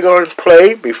song that we're going to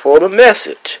play before the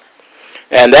message.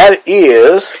 And that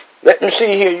is, let me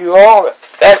see here, you all,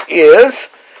 that is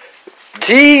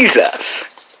Jesus.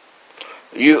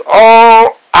 You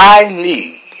all I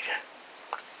need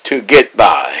to get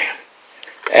by.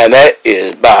 And that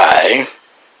is by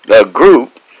the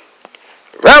group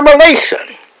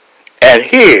Revelation. And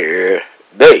here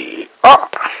they are.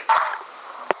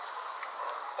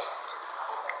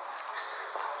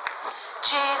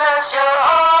 Jesus, you're all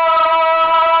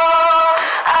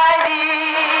I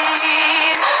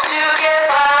need to get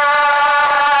by.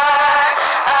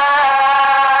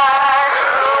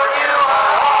 Lord, you are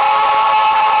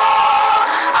all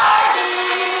I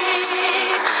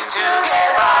need to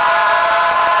get by.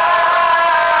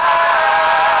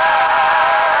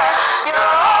 You're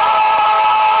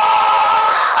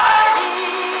all I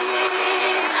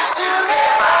need to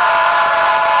get by.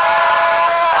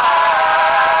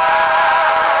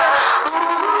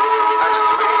 Ooh.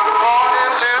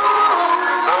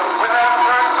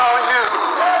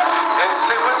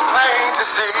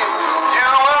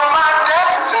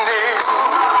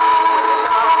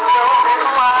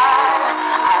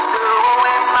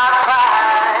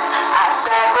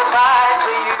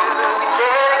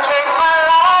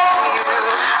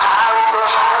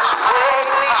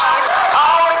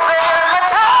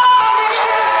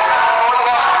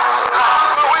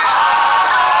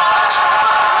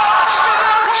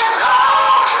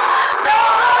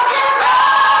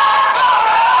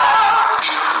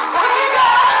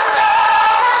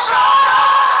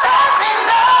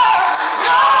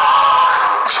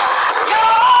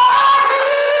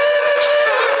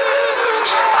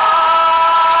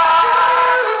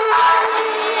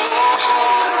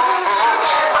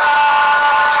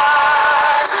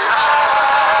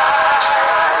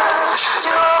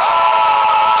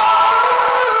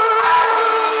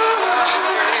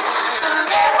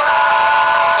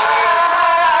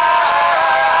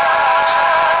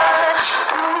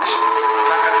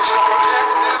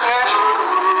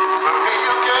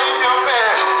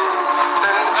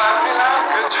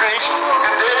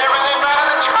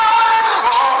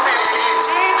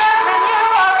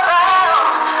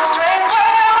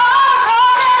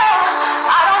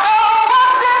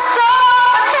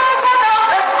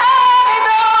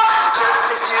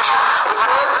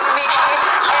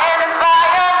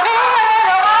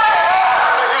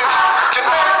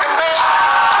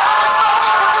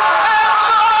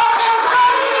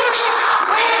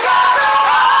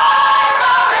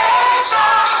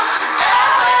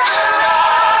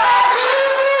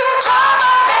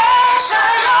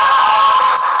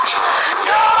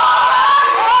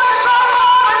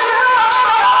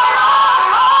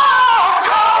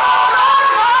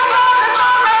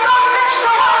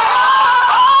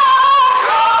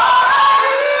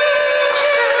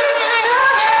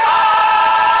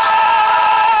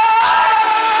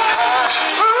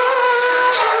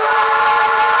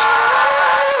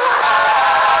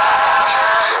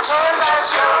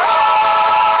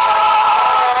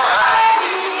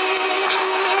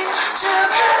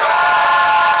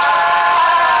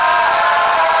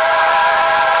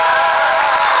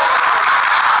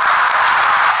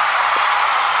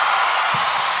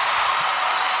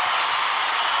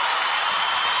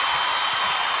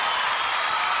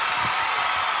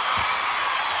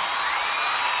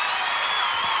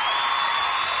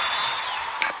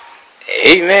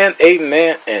 Amen,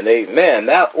 amen, and amen.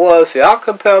 That was the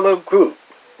acapella group,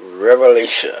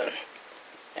 Revelation.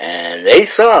 And they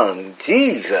sung,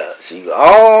 Jesus, you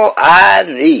all I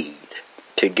need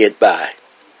to get by.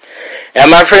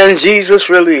 And my friend, Jesus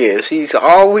really is. He's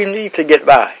all we need to get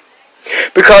by.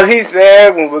 Because he's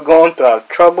there when we're going through our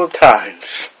troubled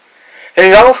times. And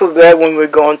he's also there when we're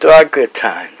going through our good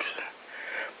times.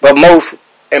 But most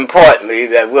importantly,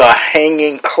 that we are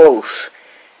hanging close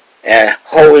and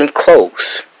holding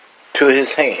close to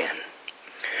his hand.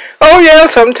 Oh yeah,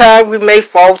 sometimes we may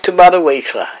fall to by the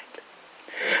wayside.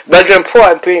 But the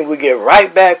important thing, we get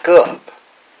right back up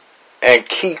and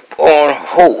keep on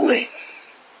holding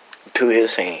to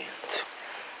his hands.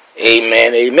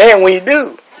 Amen, amen. When you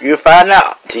do, you'll find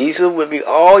out Jesus will be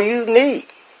all you need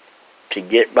to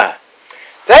get by.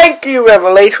 Thank you,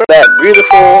 Revelation, for that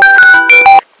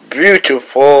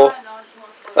beautiful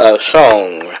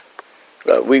song.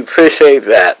 We appreciate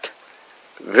that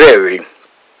very,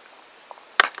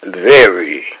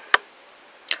 very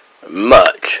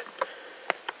much.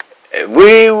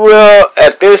 We will,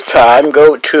 at this time,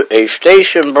 go to a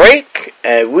station break,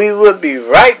 and we will be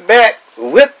right back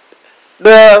with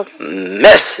the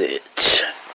message.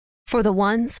 For the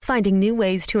ones finding new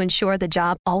ways to ensure the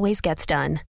job always gets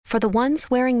done. For the ones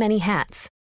wearing many hats.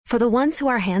 For the ones who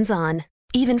are hands-on,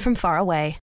 even from far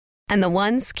away. And the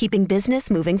ones keeping business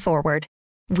moving forward.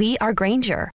 We are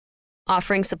Grainger,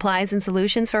 offering supplies and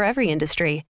solutions for every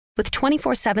industry, with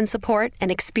 24/7 support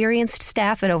and experienced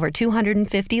staff at over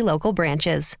 250 local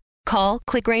branches. Call,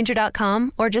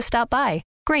 clickgrainger.com, or just stop by.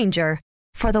 Grainger,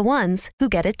 for the ones who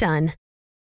get it done.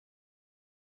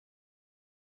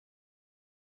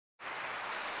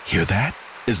 Hear that?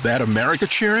 Is that America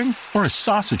cheering or a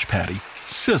sausage patty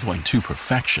sizzling to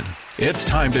perfection? It's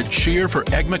time to cheer for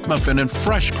Egg McMuffin and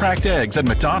fresh cracked eggs at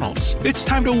McDonald's. It's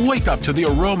time to wake up to the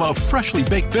aroma of freshly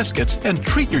baked biscuits and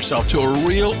treat yourself to a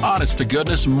real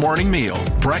honest-to-goodness morning meal.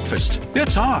 Breakfast,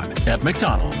 it's on at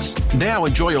McDonald's. Now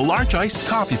enjoy a large iced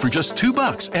coffee for just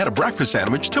 $2 and a breakfast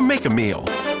sandwich to make a meal.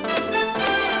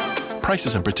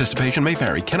 Prices and participation may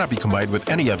vary. Cannot be combined with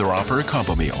any other offer or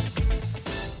combo meal.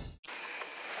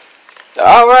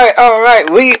 All right.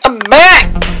 We are back.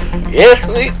 Yes,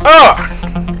 we are.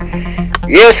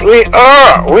 Yes, we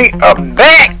are. We are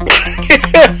back.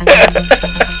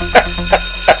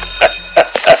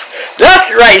 That's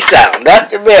the right sound.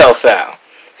 That's the bell sound.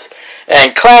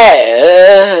 And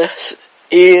class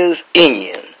is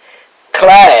in.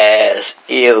 Class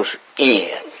is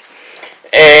in.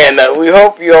 And we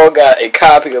hope you all got a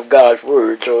copy of God's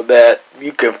Word so that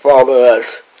you can follow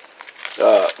us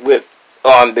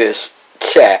on this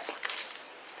chat.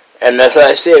 And as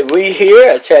I said, we here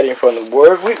at Chatting from the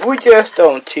Word, we just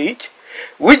don't teach,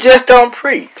 we just don't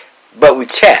preach, but we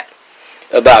chat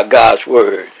about God's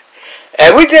Word.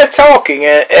 And we're just talking,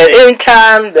 and at any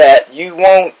time that you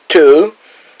want to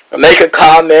make a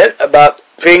comment about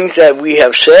things that we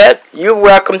have said, you're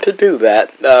welcome to do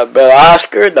that. Brother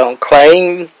Oscar don't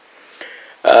claim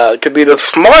to be the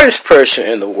smartest person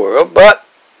in the world, but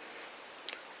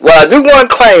well, I do want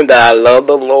to claim that I love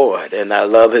the Lord and I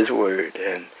love His Word,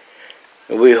 and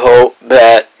we hope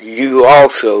that you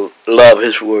also love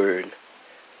His Word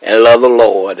and love the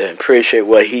Lord and appreciate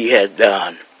what He has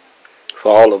done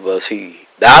for all of us. He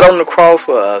died on the cross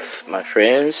for us, my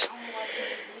friends,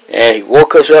 And he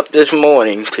woke us up this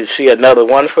morning to see another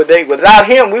wonderful day. Without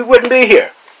him, we wouldn't be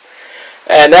here.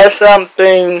 And that's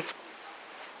something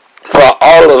for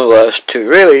all of us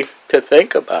to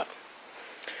think about.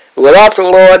 Without the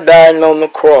Lord dying on the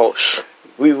cross,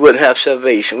 we wouldn't have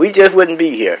salvation. We just wouldn't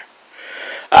be here.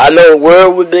 I know the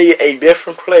world would be a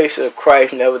different place if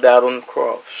Christ never died on the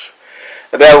cross.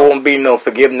 There won't be no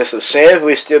forgiveness of sins.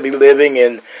 We'd still be living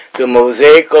in the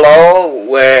Mosaic law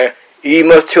where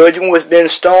Eva's children was being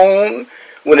stoned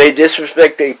when they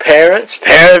disrespect their parents.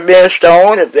 Parents being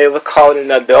stoned if they were caught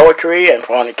in adultery and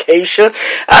fornication.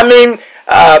 I mean,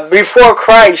 before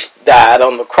Christ died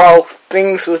on the cross,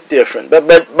 things was different.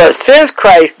 But since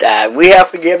Christ died, we have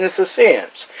forgiveness of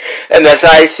sins. And as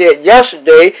I said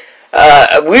yesterday,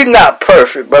 we're not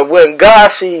perfect, but when God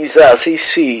sees us, he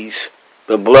sees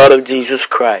the blood of Jesus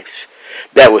Christ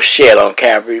that was shed on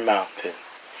Calvary Mountain.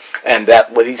 And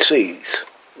that's what he sees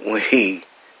when he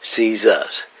sees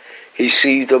us. He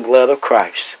sees the blood of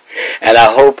Christ. And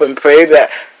I hope and pray that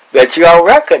you all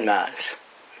recognize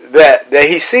that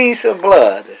he sees the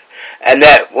blood. And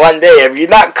that one day, if you're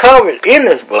not covered in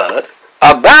his blood,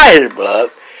 or by his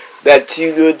blood, that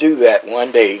you will do that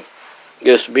one day.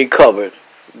 Just be covered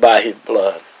by his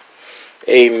blood.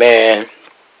 Amen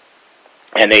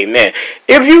and amen.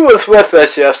 If you was with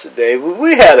us yesterday,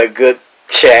 we had a good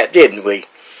chat, didn't we?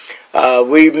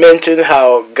 We mentioned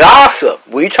how gossip,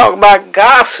 we talk about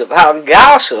gossip, how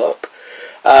gossip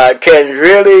can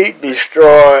really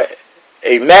destroy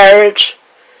a marriage.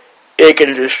 It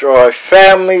can destroy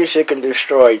families. It can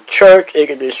destroy church. It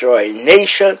can destroy a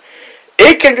nation.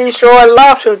 It can destroy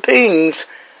lots of things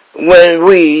when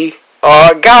we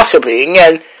are gossiping.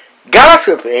 And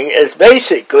gossiping is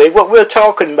basically what we're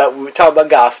talking about when we talk about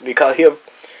gossip. Because here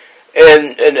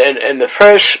in the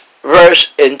first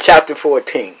verse in chapter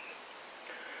 14,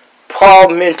 Paul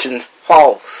mentions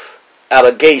false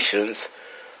allegations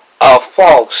of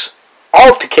false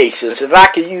altercations. If I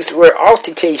could use the word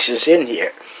altercations in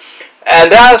here.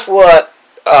 And that's what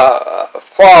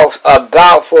false or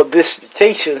doubtful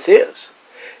disputations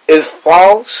is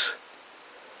false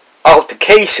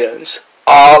altercations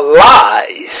are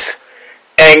lies.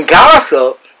 And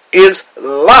gossip is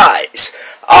lies.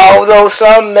 Although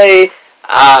some may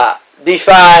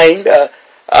define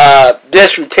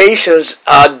disputations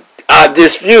are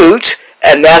disputes,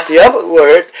 and that's the other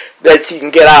word that you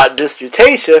can get out of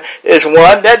disputation, is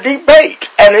one that debates.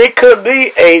 And it could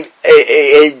be a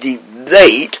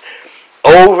debate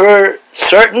over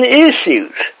certain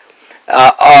issues.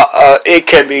 It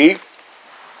can be,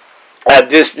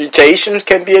 disputations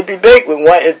can be a debate when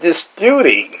one is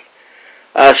disputing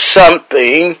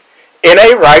something in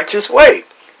a righteous way.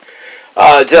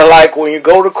 Just like when you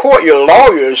go to court, your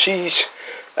lawyer, she's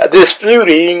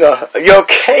disputing your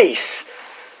case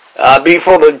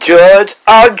before the judge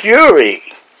or jury.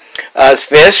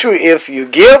 Especially if you're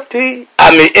guilty,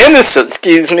 innocent,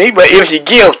 but if you're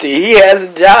guilty, he has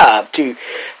a job to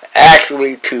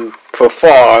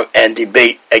perform and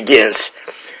debate against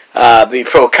the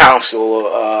pro-counsel,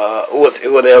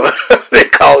 whatever they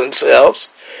call themselves.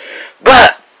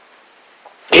 But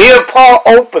here Paul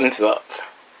opens up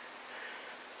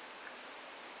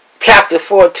chapter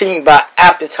 14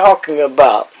 after talking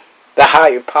about the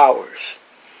higher powers.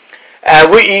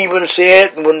 And we even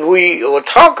said when we will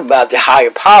talk about the higher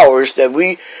powers that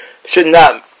we should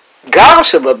not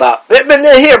gossip about. But then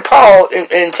here Paul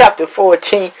in chapter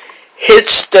 14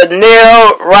 hits the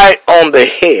nail right on the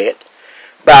head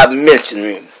by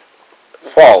mentioning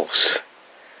false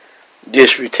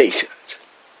disputations.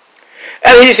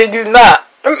 And he said, do not.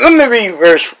 Let me read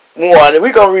verse 1. And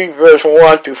we're going to read verse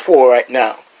 1 through 4 right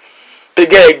now to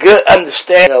get a good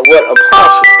understanding of what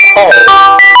Apostle Paul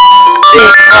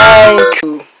is trying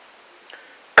to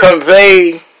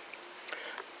convey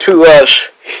to us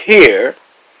here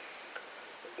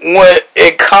when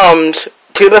it comes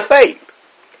to the faith.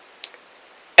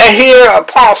 And here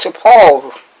Apostle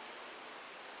Paul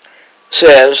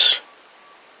says,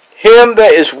 him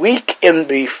that is weak in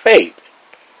the faith,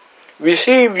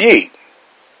 receive ye,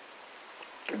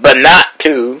 but not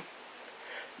to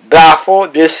doubtful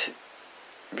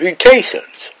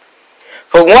disputations.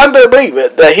 For one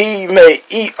believeth that he may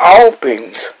eat all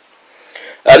things,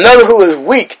 another who is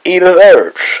weak eateth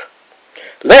herbs.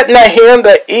 Let not him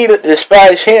that eateth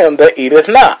despise him that eateth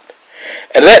not,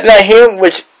 and let not him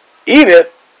which eateth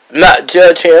not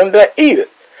judge him that eateth,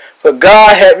 for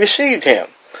God hath received him.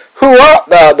 Who art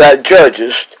thou that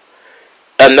judgest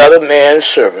another man's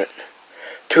servant?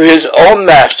 To his own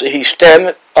master he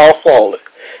standeth or falleth,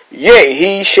 yea,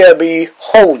 he shall be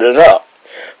holden up,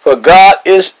 for God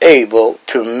is able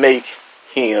to make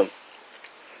him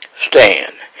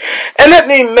stand. And let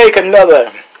me make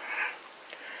another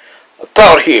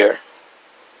thought here.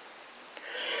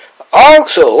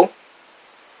 Also,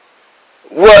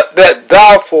 what that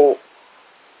doubtful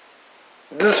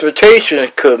disputation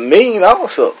could mean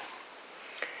also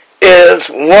is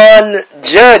one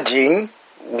judging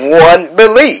one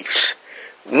beliefs.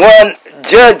 One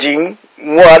judging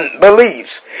one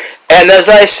beliefs. And as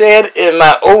I said in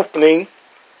my opening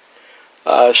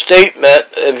statement,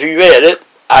 if you read it,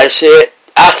 I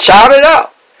shouted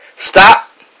out, stop.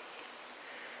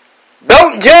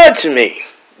 Don't judge me.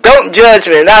 Don't judge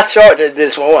me. And I shortened it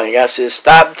this morning. I said,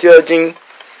 stop judging,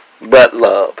 but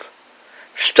love.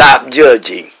 Stop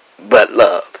judging, but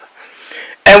love.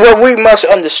 And what we must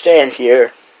understand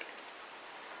here,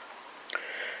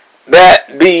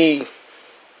 that the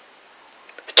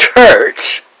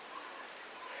church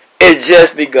is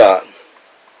just begun.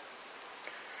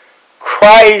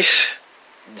 Christ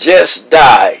just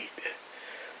died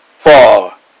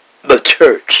for the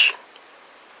church.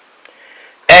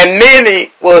 And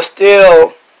many were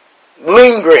still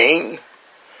lingering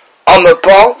on the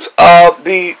thoughts of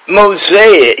the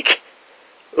Mosaic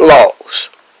laws.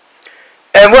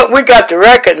 And what we got to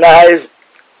recognize,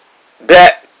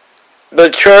 that the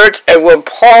church and what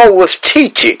Paul was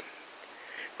teaching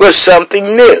was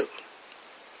something new.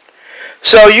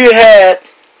 So you had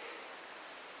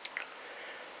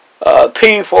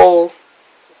people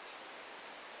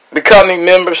becoming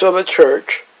members of a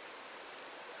church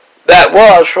that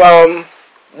was from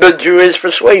the Jewish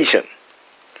persuasion.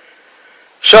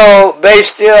 So they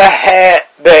still had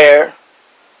their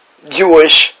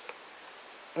Jewish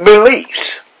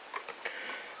beliefs.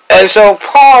 And so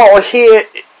Paul here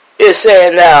is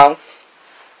saying now,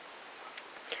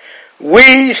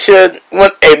 we should,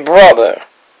 when a brother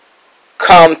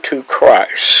come to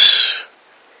Christ,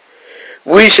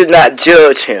 we should not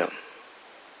judge him.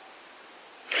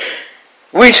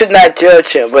 We should not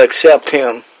judge him, but accept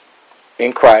him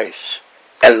in Christ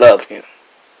and love him.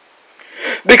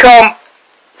 Because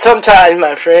sometimes,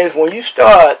 my friends, when you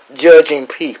start judging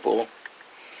people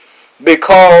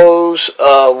because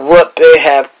of what they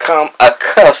have come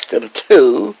accustomed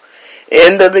to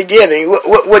in the beginning,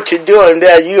 what you're doing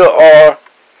there, you are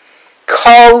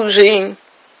causing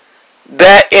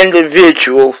that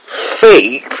individual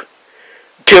faith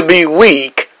to be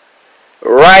weak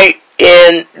right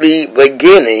in the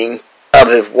beginning of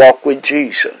his walk with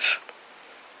Jesus.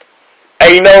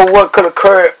 And you know what could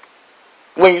occur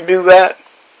when you do that?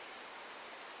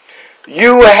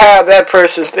 You will have that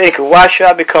person thinking, why should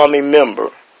I become a member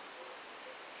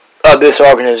of this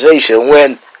organization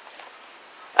when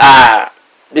I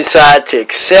decide to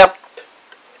accept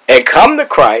and come to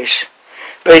Christ,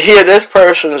 but here this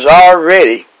person is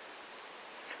already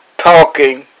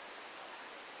talking,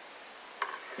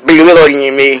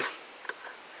 belittling me,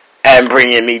 and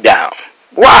bringing me down.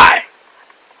 Why?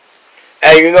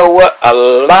 And you know what? A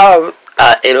lot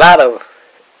of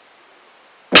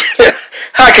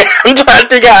I'm trying to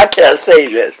think how I can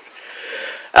say this.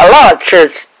 A lot of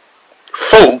church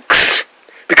folks,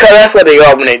 because that's what they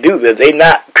are when they do this, they're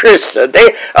not Christians,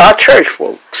 they are church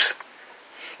folks,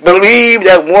 believe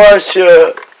that one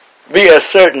should be a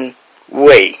certain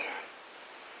way.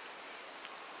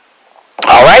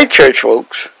 Alright, church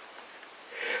folks.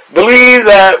 Believe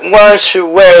that one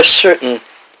should wear certain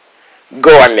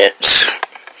garments.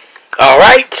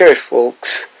 Alright, church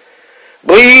folks.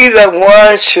 Believe that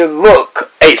one should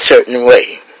look a certain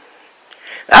way.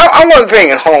 I want to bring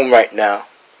it home right now.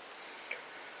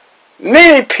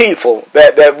 Many people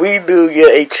that we do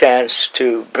get a chance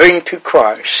to bring to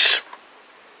Christ.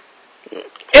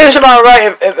 It's about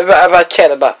right if I chat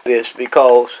about this,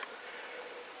 because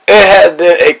it has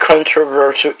been a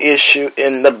controversial issue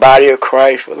in the body of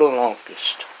Christ for the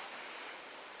longest.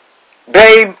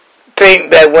 They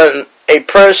think that when a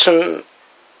person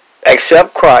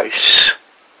accepts Christ,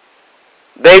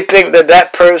 they think that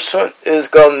that person is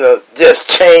going to just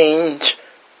change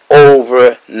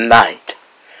overnight.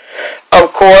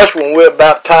 Of course, when we're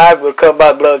baptized, we're covered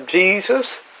by the blood of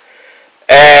Jesus.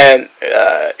 And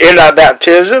in our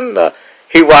baptism,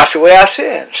 he washed away our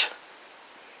sins.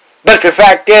 But the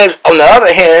fact is, on the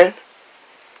other hand,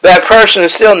 that person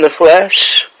is still in the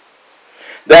flesh.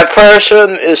 That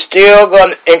person is still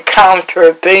going to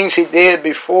encounter things he did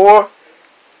before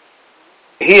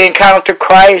he encountered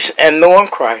Christ and knowing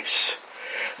Christ.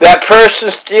 That person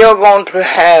is still going to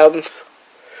have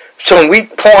some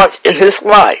weak points in his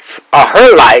life, or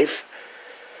her life,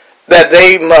 that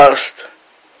they must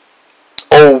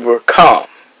overcome.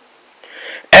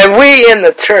 And we in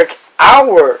the church,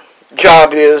 our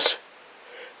job is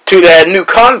to that new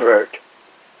convert,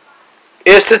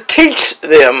 is to teach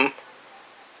them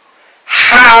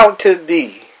how to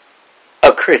be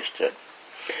a Christian.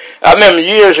 I remember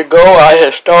years ago, I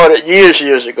had started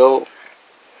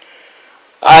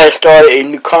a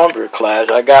new convert class.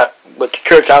 I got with the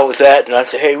church I was at, and I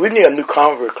said, hey, we need a new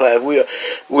convert class. We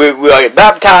are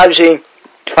baptizing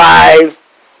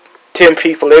 5-10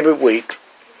 people every week.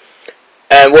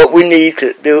 And what we need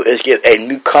to do is get a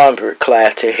new convert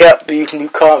class to help these new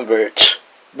converts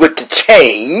with the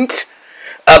change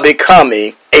of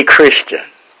becoming a Christian.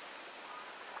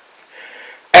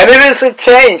 And it is a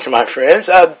change, my friends.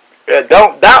 I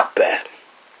don't doubt that.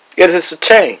 It is a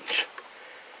change.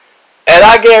 And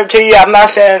I guarantee you, I'm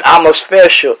not saying I'm a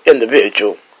special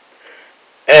individual.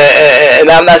 And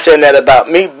I'm not saying that about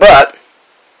me, but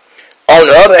on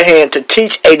the other hand, to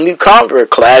teach a new convert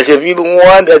class, if you're the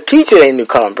one that teaches a new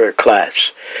convert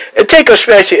class, it takes a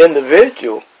special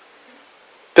individual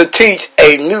to teach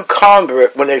a new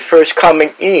convert when they're first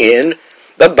coming in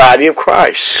the body of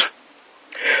Christ.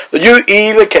 You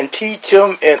either can teach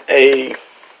them in a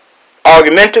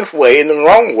argumentative way, in the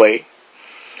wrong way,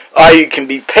 or you can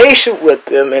be patient with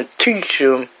them and teach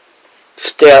them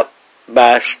step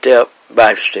by step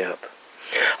by step.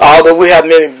 Although we have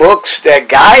many books that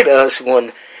guide us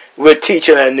when we're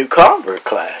teaching a new convert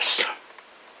class.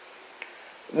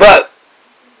 But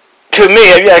to me,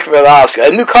 if you ask me, Oscar,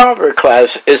 a new convert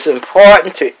class is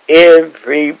important to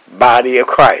every body of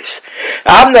Christ.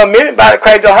 I know many body of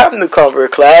Christ don't have a new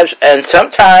convert class, and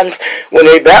sometimes when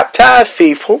they baptize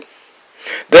people,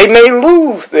 they may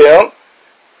lose them,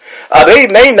 or they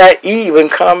may not even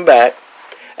come back.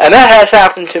 And that has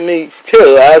happened to me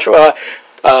too. That's why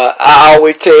I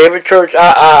always tell every church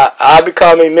I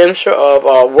become a minister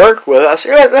of work with, I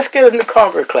say, let's get a new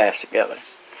convert class together.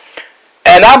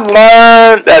 And I've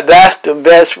learned that that's the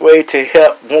best way to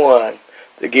help one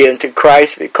to get into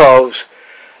Christ, because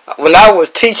when I was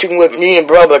teaching with me and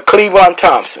Brother Cleavon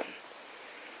Thompson,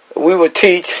 we would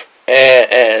teach,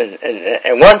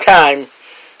 and one time,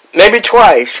 maybe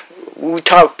twice, we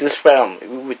taught this family.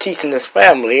 We were teaching this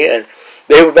family, and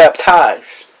they were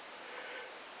baptized.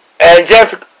 And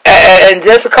just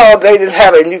because they didn't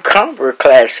have a new convert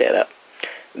class set up,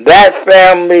 that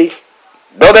family,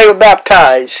 though they were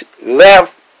baptized,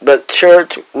 left the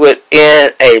church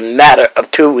within a matter of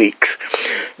 2 weeks.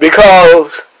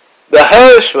 Because the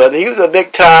husband, he was a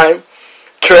big-time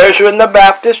treasurer in the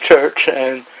Baptist church,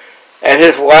 and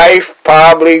his wife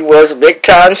probably was a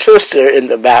big-time sister in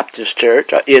the Baptist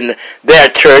church, or in their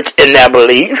church, in their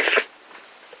beliefs.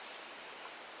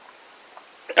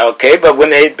 Okay, but when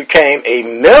they became a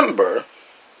member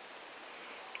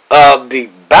of the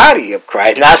body of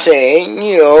Christ, not saying,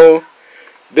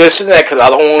 this and that, because I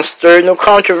don't want to stir no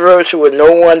controversy with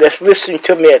no one that's listening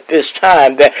to me at this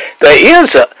time, that there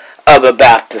is a other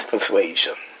Baptist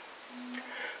persuasion.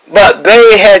 But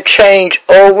they had changed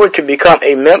over to become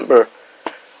a member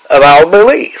of our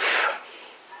belief,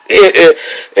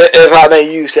 if I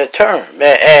may use that term.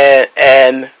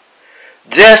 And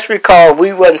just because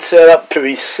we wasn't set up to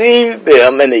receive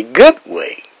them in a good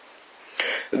way,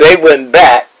 they went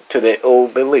back to their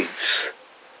old beliefs.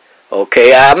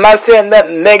 Okay, I'm not saying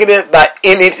nothing negative about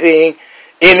anybody's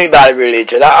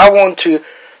religion. I want to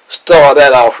start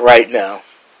that off right now,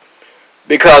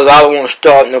 because I don't want to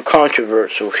start no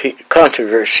controversy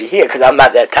here, because I'm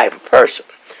not that type of person.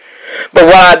 But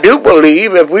what I do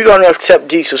believe, if we're going to accept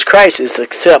Jesus Christ, is to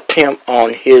accept Him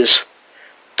on His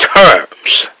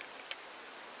terms.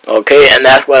 Okay, and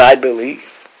that's what I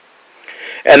believe.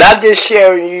 And I'm just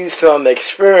sharing you some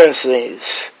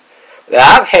experiences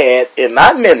that I've had in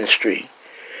my ministry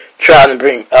trying to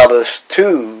bring others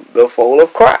to the fold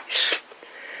of Christ.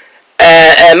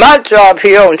 And my job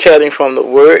here on Chatting from the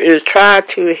Word is try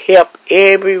to help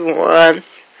everyone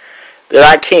that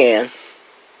I can,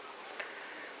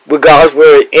 regardless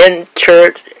whether in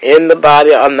church, in the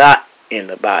body, or not in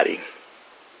the body.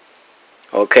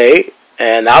 Okay?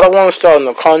 And I don't want to start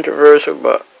no controversy,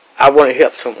 but I want to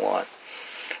help someone,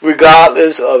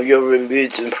 regardless of your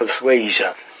religion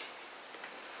persuasion.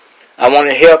 I want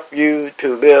to help you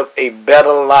to live a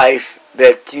better life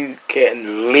that you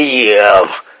can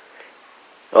live.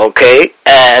 Okay?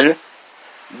 And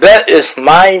that is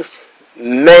my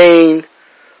main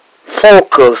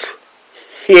focus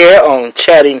here on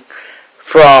Chatting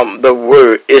from the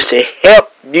Word, is to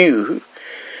help you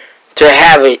to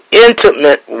have an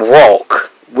intimate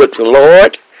walk with the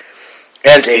Lord,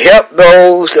 and to help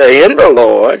those that are in the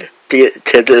Lord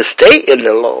to stay in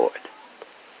the Lord.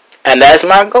 And that's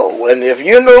my goal. And if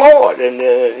you're in the Lord and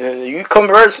you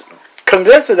convinced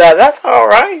of that, that's all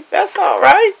right. That's all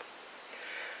right.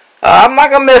 I'm not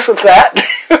going to mess with that.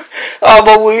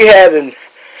 But we had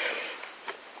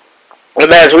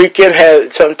last weekend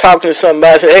had some talking to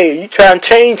somebody. Said, "Hey, you trying to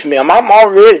change me? I'm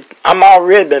already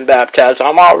been baptized.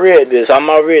 I'm already this. I'm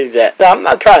already that. No, I'm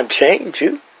not trying to change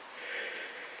you."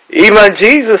 Even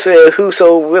Jesus said,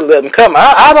 "Whoso will let him come."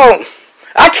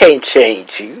 I can't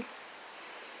change you.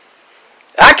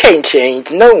 I can't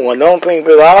change no one. The only thing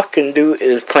that I can do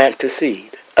is plant the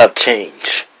seed of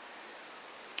change.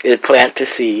 Plant the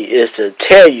seed is to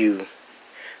tell you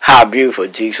how beautiful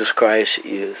Jesus Christ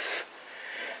is.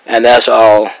 And that's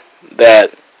all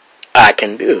that I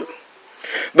can do.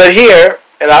 But here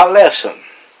in our lesson,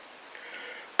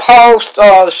 Paul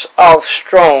starts off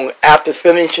strong after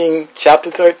finishing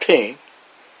chapter 13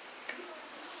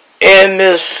 in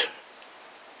this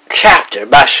chapter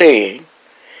by saying,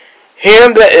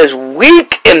 "Him that is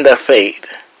weak in the faith,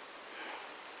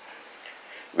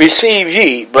 receive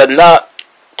ye, but not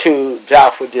to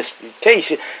doubtful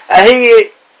disputation." And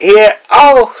he here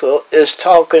also is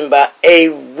talking about a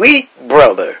weak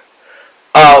brother,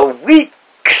 a weak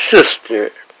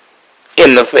sister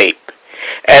in the faith.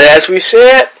 And as we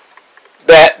said,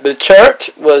 that the church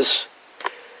was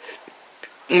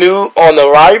new on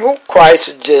arrival. Christ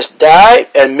had just died,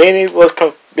 and many was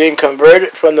being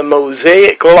converted from the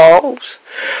Mosaic laws.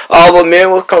 All the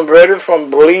men were converted from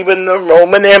believing the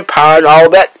Roman Empire and all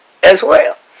that as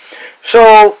well.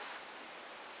 So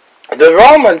the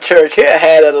Roman church here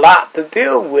had a lot to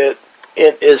deal with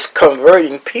in its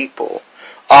converting people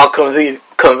or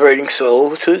converting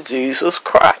souls to Jesus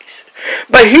Christ.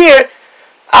 But here,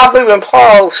 I believe when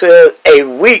Paul said a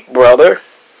weak brother,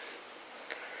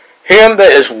 him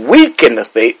that is weak in the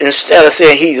faith, instead of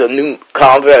saying he's a new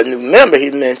convert, a new member, he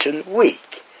mentioned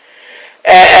weak.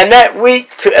 And that weak,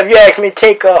 if you ask me,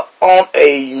 take on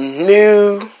a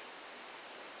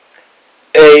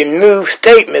new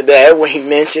statement there when he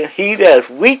mentioned, "He that is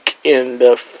weak in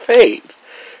the faith,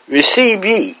 receive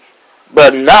ye,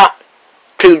 but not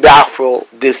to doubtful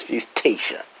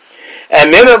disputation."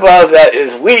 And many of us that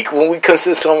is weak, when we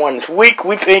consider someone is weak,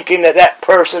 we thinking that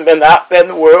person been out there in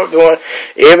the world doing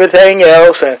everything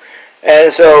else,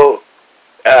 and so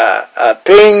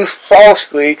things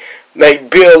falsely may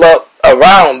build up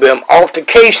around them,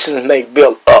 altercations may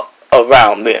build up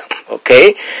around them,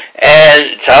 okay?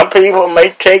 And some people may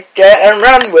take that and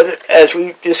run with it, as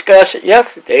we discussed it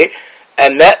yesterday,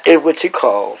 and that is what you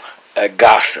call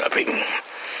gossiping.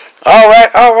 All right.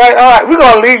 We're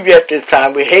going to leave you at this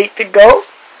time. We hate to go,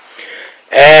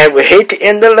 and we hate to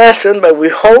end the lesson, but we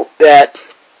hope that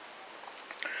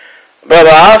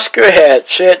Brother Oscar had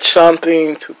said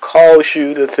something to cause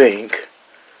you to think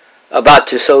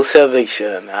about your soul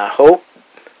salvation. I hope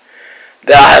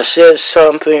that I have said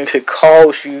something to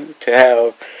cause you to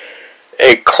have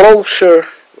a closer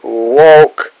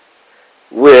walk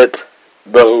with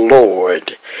the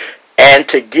Lord and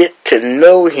to get to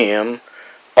know Him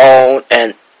on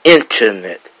an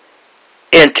intimate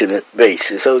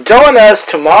basis. So join us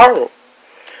tomorrow.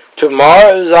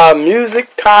 Tomorrow is our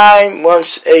music time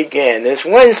once again. It's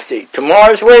Wednesday.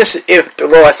 Tomorrow's Wednesday, if the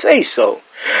Lord says so.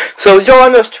 So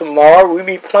join us tomorrow. We'll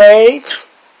be trying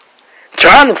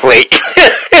to play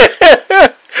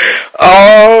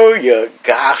all your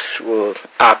gospel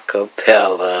a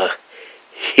cappella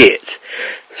hits.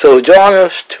 So join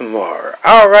us tomorrow.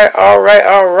 All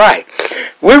right.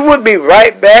 We will be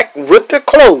right back with the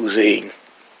closing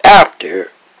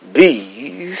after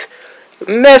these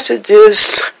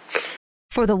messages.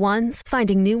 For the ones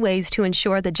finding new ways to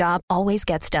ensure the job always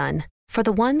gets done. For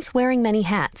the ones wearing many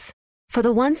hats. For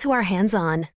the ones who are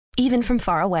hands-on, even from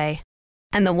far away.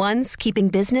 And the ones keeping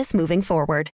business moving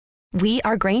forward. We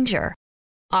are Grainger,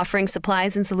 offering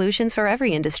supplies and solutions for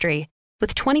every industry,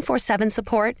 with 24/7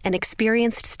 support and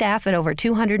experienced staff at over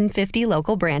 250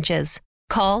 local branches.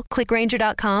 Call,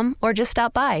 clickgrainger.com, or just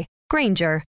stop by.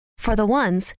 Grainger, for the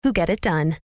ones who get it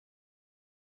done.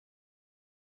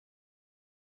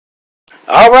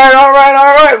 All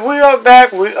right. We are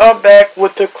back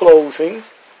with the closing.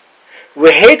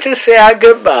 We hate to say our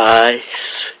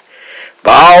goodbyes,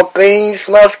 but all things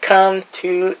must come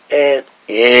to an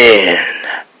end.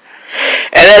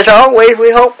 And as always,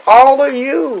 we hope all of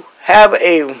you have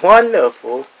a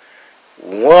wonderful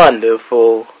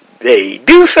day.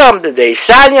 Do something today.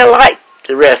 Shine your light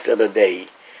the rest of the day.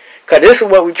 Because this is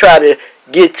what we try to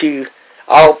get you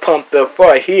all pumped up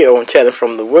for here on Chatting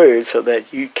from the Word, so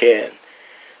that you can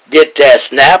get that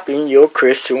snap in your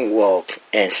Christian walk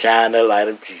and shine the light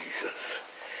of Jesus.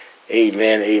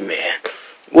 Amen.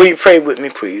 Will you pray with me,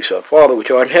 please? Our Father, which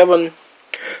art in heaven,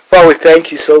 Father, we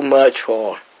thank you so much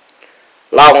for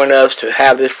allowing us to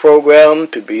have this program,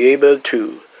 to be able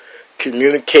to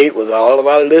communicate with all of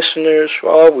our listeners,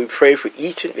 Father. We pray for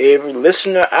each and every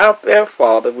listener out there,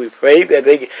 Father. We pray that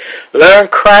they learn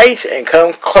Christ and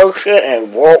come closer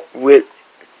and walk with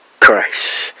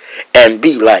Christ and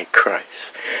be like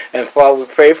Christ. And Father, we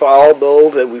pray for all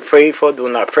those that we prayed for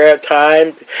during our prayer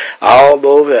time, all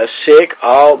those that are sick,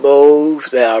 all those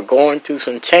that are going through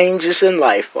some changes in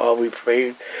life, Father. We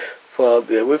pray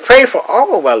for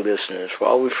all of our listeners,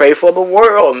 Father. We pray for the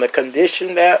world and the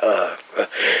condition thereof.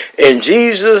 In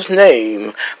Jesus'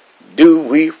 name do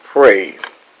we pray.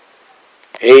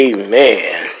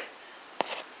 Amen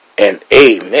and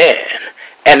amen.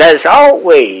 And as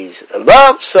always,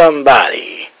 love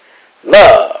somebody.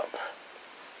 Love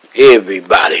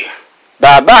everybody.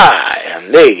 Bye-bye,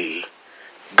 and may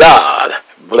God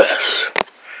bless.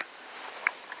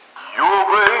 Your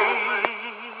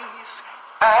grace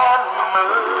and mercy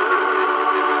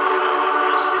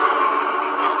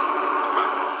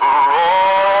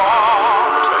brought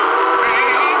me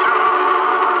through.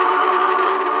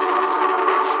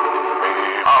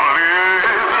 I'm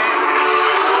living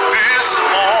this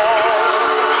moment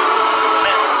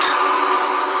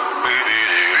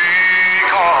because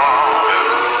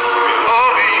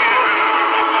of you,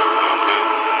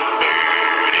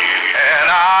 and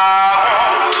I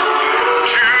want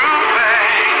to thank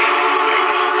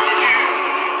you.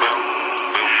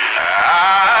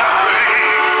 I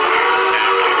praise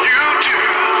you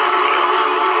too.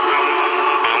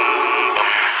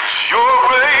 Your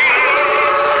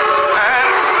grace and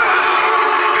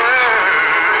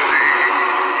mercy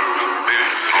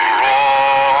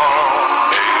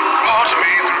brought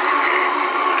me through.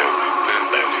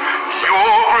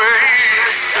 Your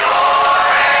grace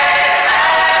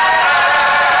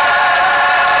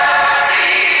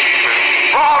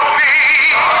brought me.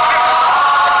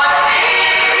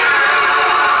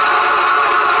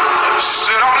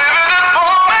 Said I'm living this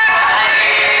moment.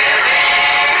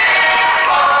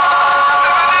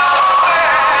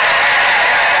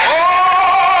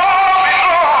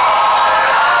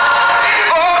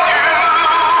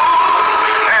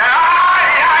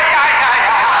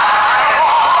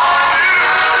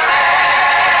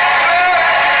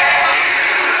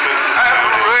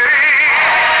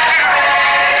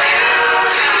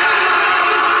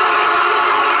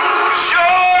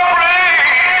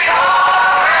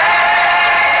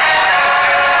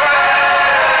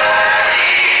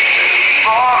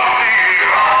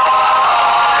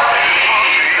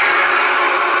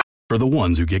 For the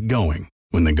ones who get going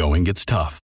when the going gets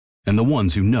tough, and the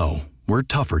ones who know we're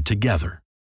tougher together.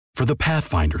 For the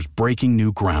Pathfinders breaking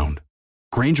new ground,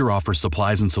 Grainger offers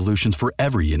supplies and solutions for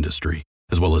every industry,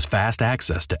 as well as fast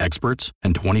access to experts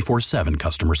and 24/7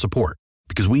 customer support.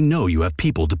 Because we know you have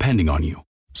people depending on you,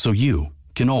 so you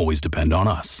can always depend on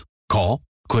us. Call,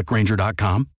 click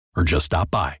Grainger.com, or just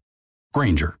stop by.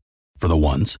 Grainger, for the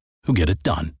ones who get it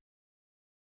done.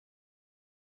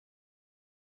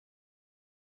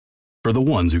 For the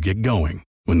ones who get going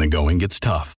when the going gets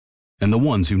tough, and the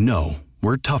ones who know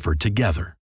we're tougher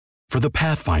together. For the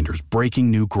Pathfinders breaking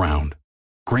new ground,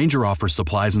 Grainger offers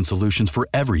supplies and solutions for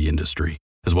every industry,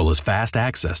 as well as fast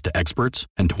access to experts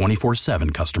and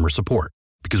 24/7 customer support.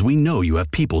 Because we know you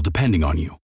have people depending on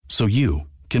you, so you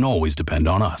can always depend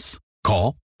on us.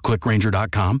 Call, click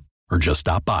Grainger.com, or just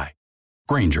stop by.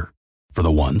 Grainger, for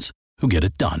the ones who get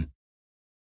it done.